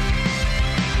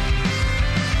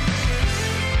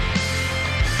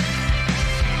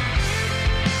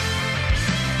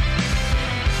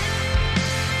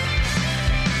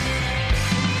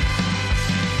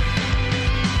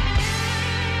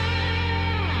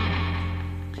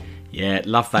 Yeah,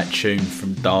 love that tune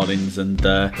from Darlings, and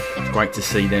it's great to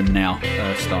see them now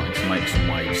starting to make some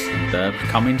waves and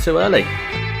coming too early.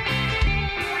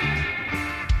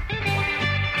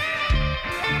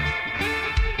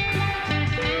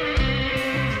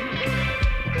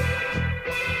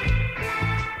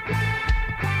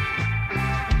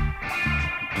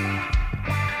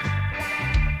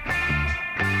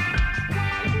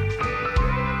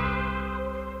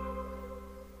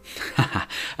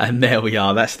 And there we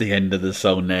are, that's the end of the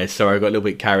song there. Sorry, I got a little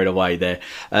bit carried away there.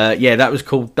 Yeah, that was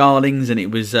called Darlings, and it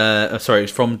was, it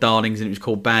was from Darlings, and it was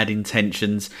called Bad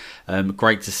Intentions.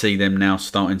 Great to see them now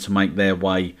starting to make their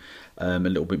way a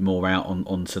little bit more out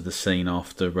onto the scene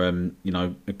after,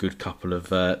 a good couple of,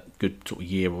 good sort of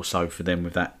year or so for them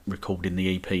with that recording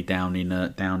the EP down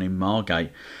in Margate.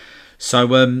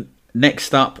 So,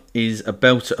 next up is a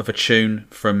belter of a tune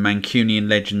from Mancunian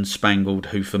legend Spangled,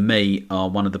 who for me are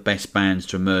one of the best bands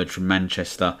to emerge from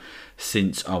Manchester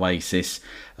since Oasis.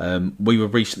 We were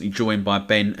recently joined by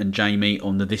Ben and Jamie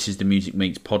on the This Is The Music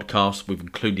Meets podcast. We've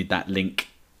included that link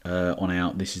on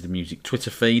our This Is The Music Twitter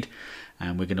feed,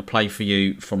 and we're going to play for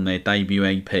you from their debut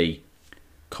EP,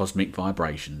 Cosmic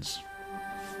Vibrations.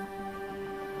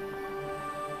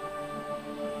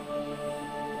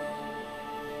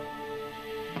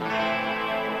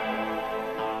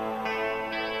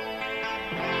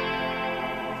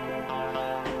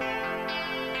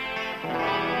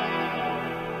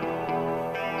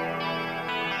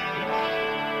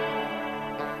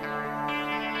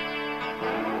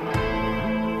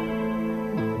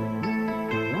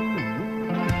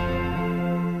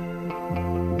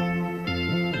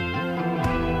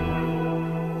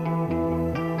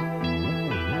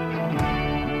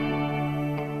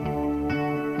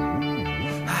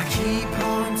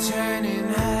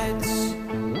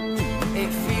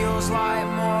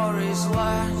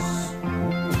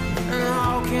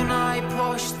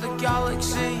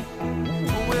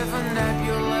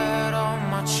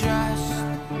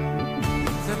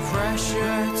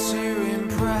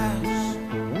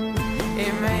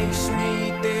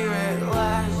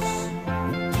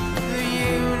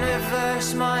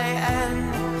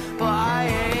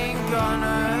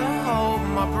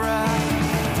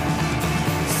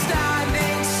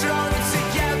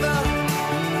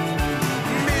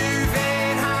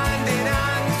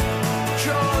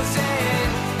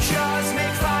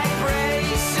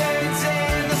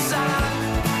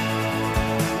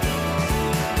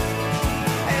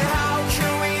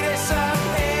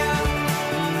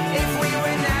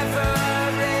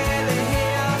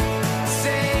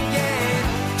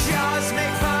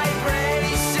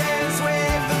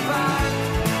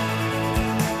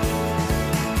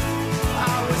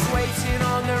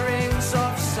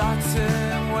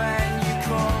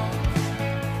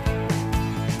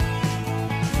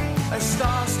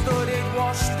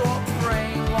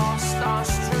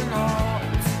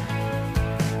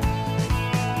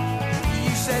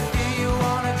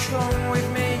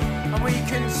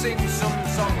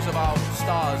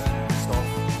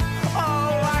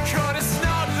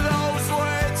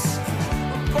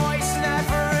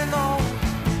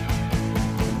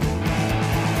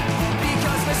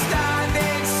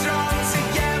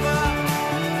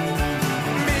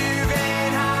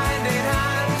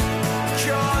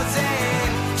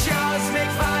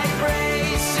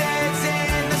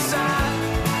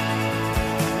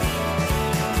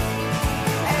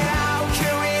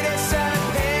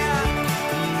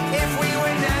 If we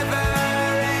were never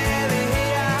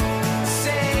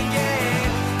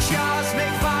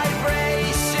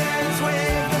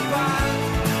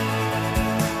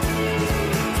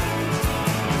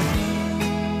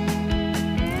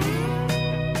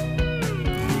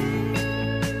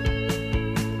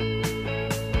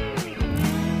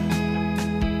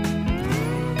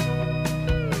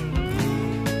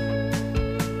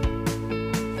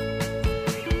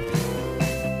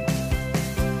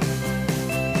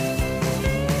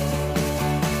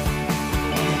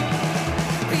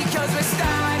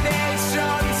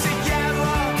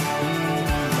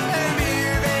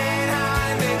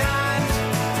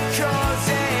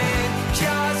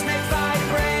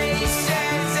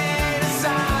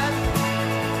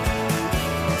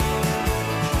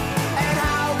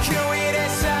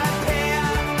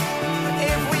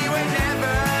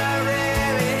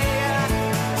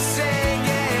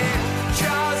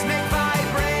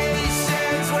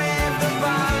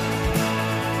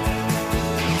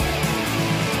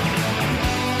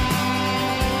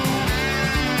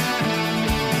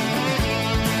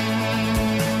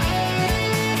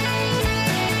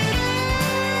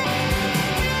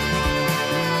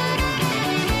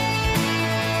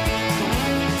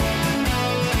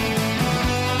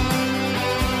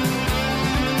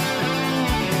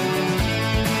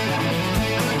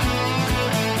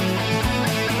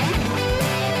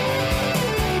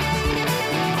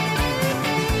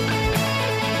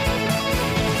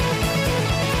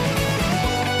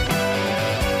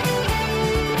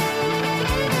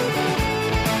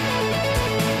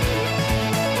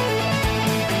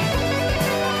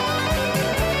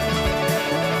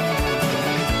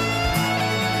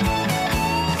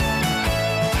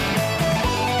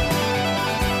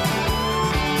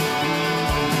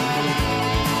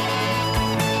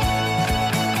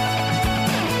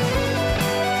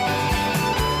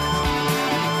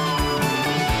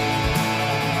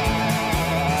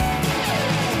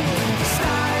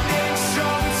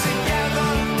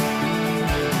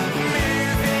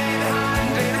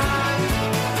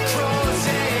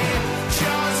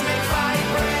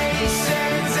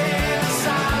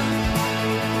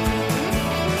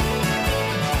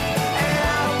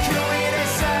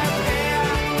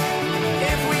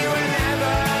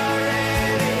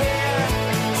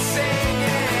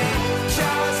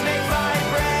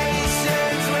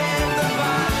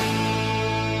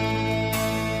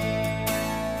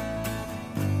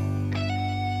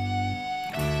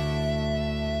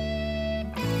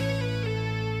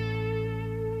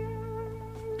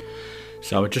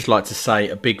So I'd just like to say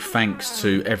a big thanks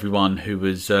to everyone who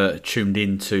was tuned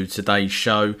in to today's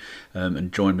show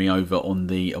and joined me over on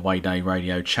the Away Day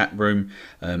Radio chat room,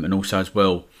 and also as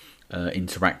well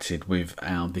interacted with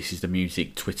our This Is The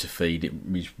Music Twitter feed. It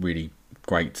was really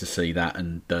great to see that,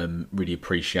 and really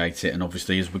appreciate it. And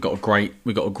obviously, as we've got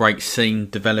a great scene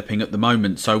developing at the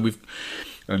moment, so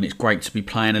and it's great to be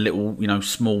playing a little,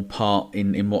 small part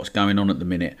in what's going on at the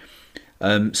minute.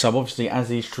 So obviously,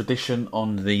 as is tradition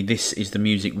on the This Is The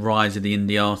Music Rise of the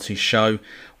Indie Artist show,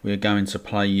 we're going to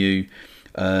play you,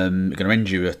 we're going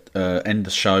to end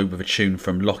the show with a tune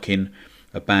from Lock-In,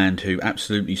 a band who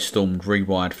absolutely stormed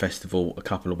Rewired Festival a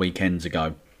couple of weekends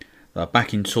ago. They're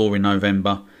back in tour in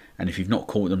November, and if you've not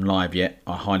caught them live yet,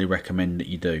 I highly recommend that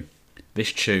you do.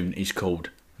 This tune is called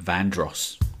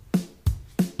Vandross.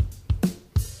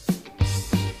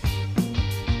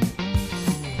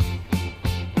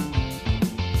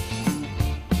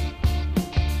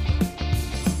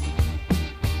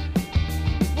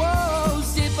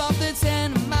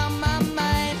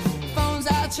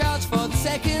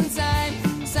 Second time,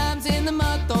 Sam's in the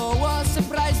mud, though was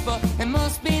surprised, but it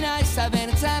must be nice having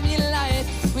a time in your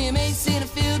life. We mates in a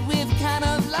field with a can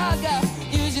of lager,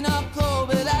 using up coal,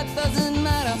 but that doesn't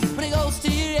matter. When it goes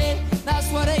to your head,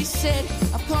 that's what they said.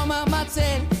 I've come out my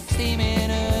tent, steaming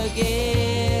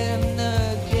again,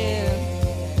 again,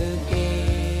 again.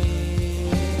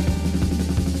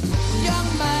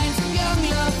 Young minds, young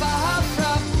love, a hot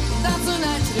rock, dance all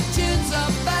night to the tunes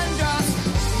of Vandross.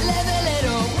 Leather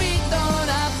little, we don't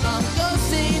have long, go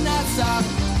sing that song.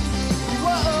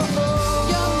 Whoa,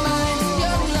 young minds,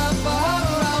 young love, for hot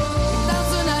rock,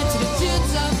 dance all night to the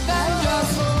tunes of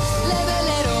Vandross. Leather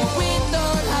little, we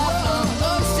don't have long,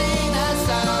 go sing that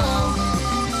song.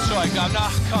 Sorry,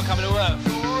 Governor, can't come into work.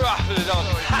 Rough with the dog.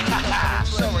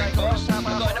 Sorry, boss, I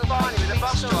got in a barney with a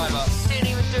bus driver.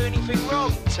 Didn't even do anything wrong.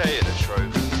 Tell you the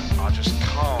truth, I just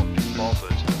can't be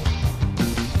bothered.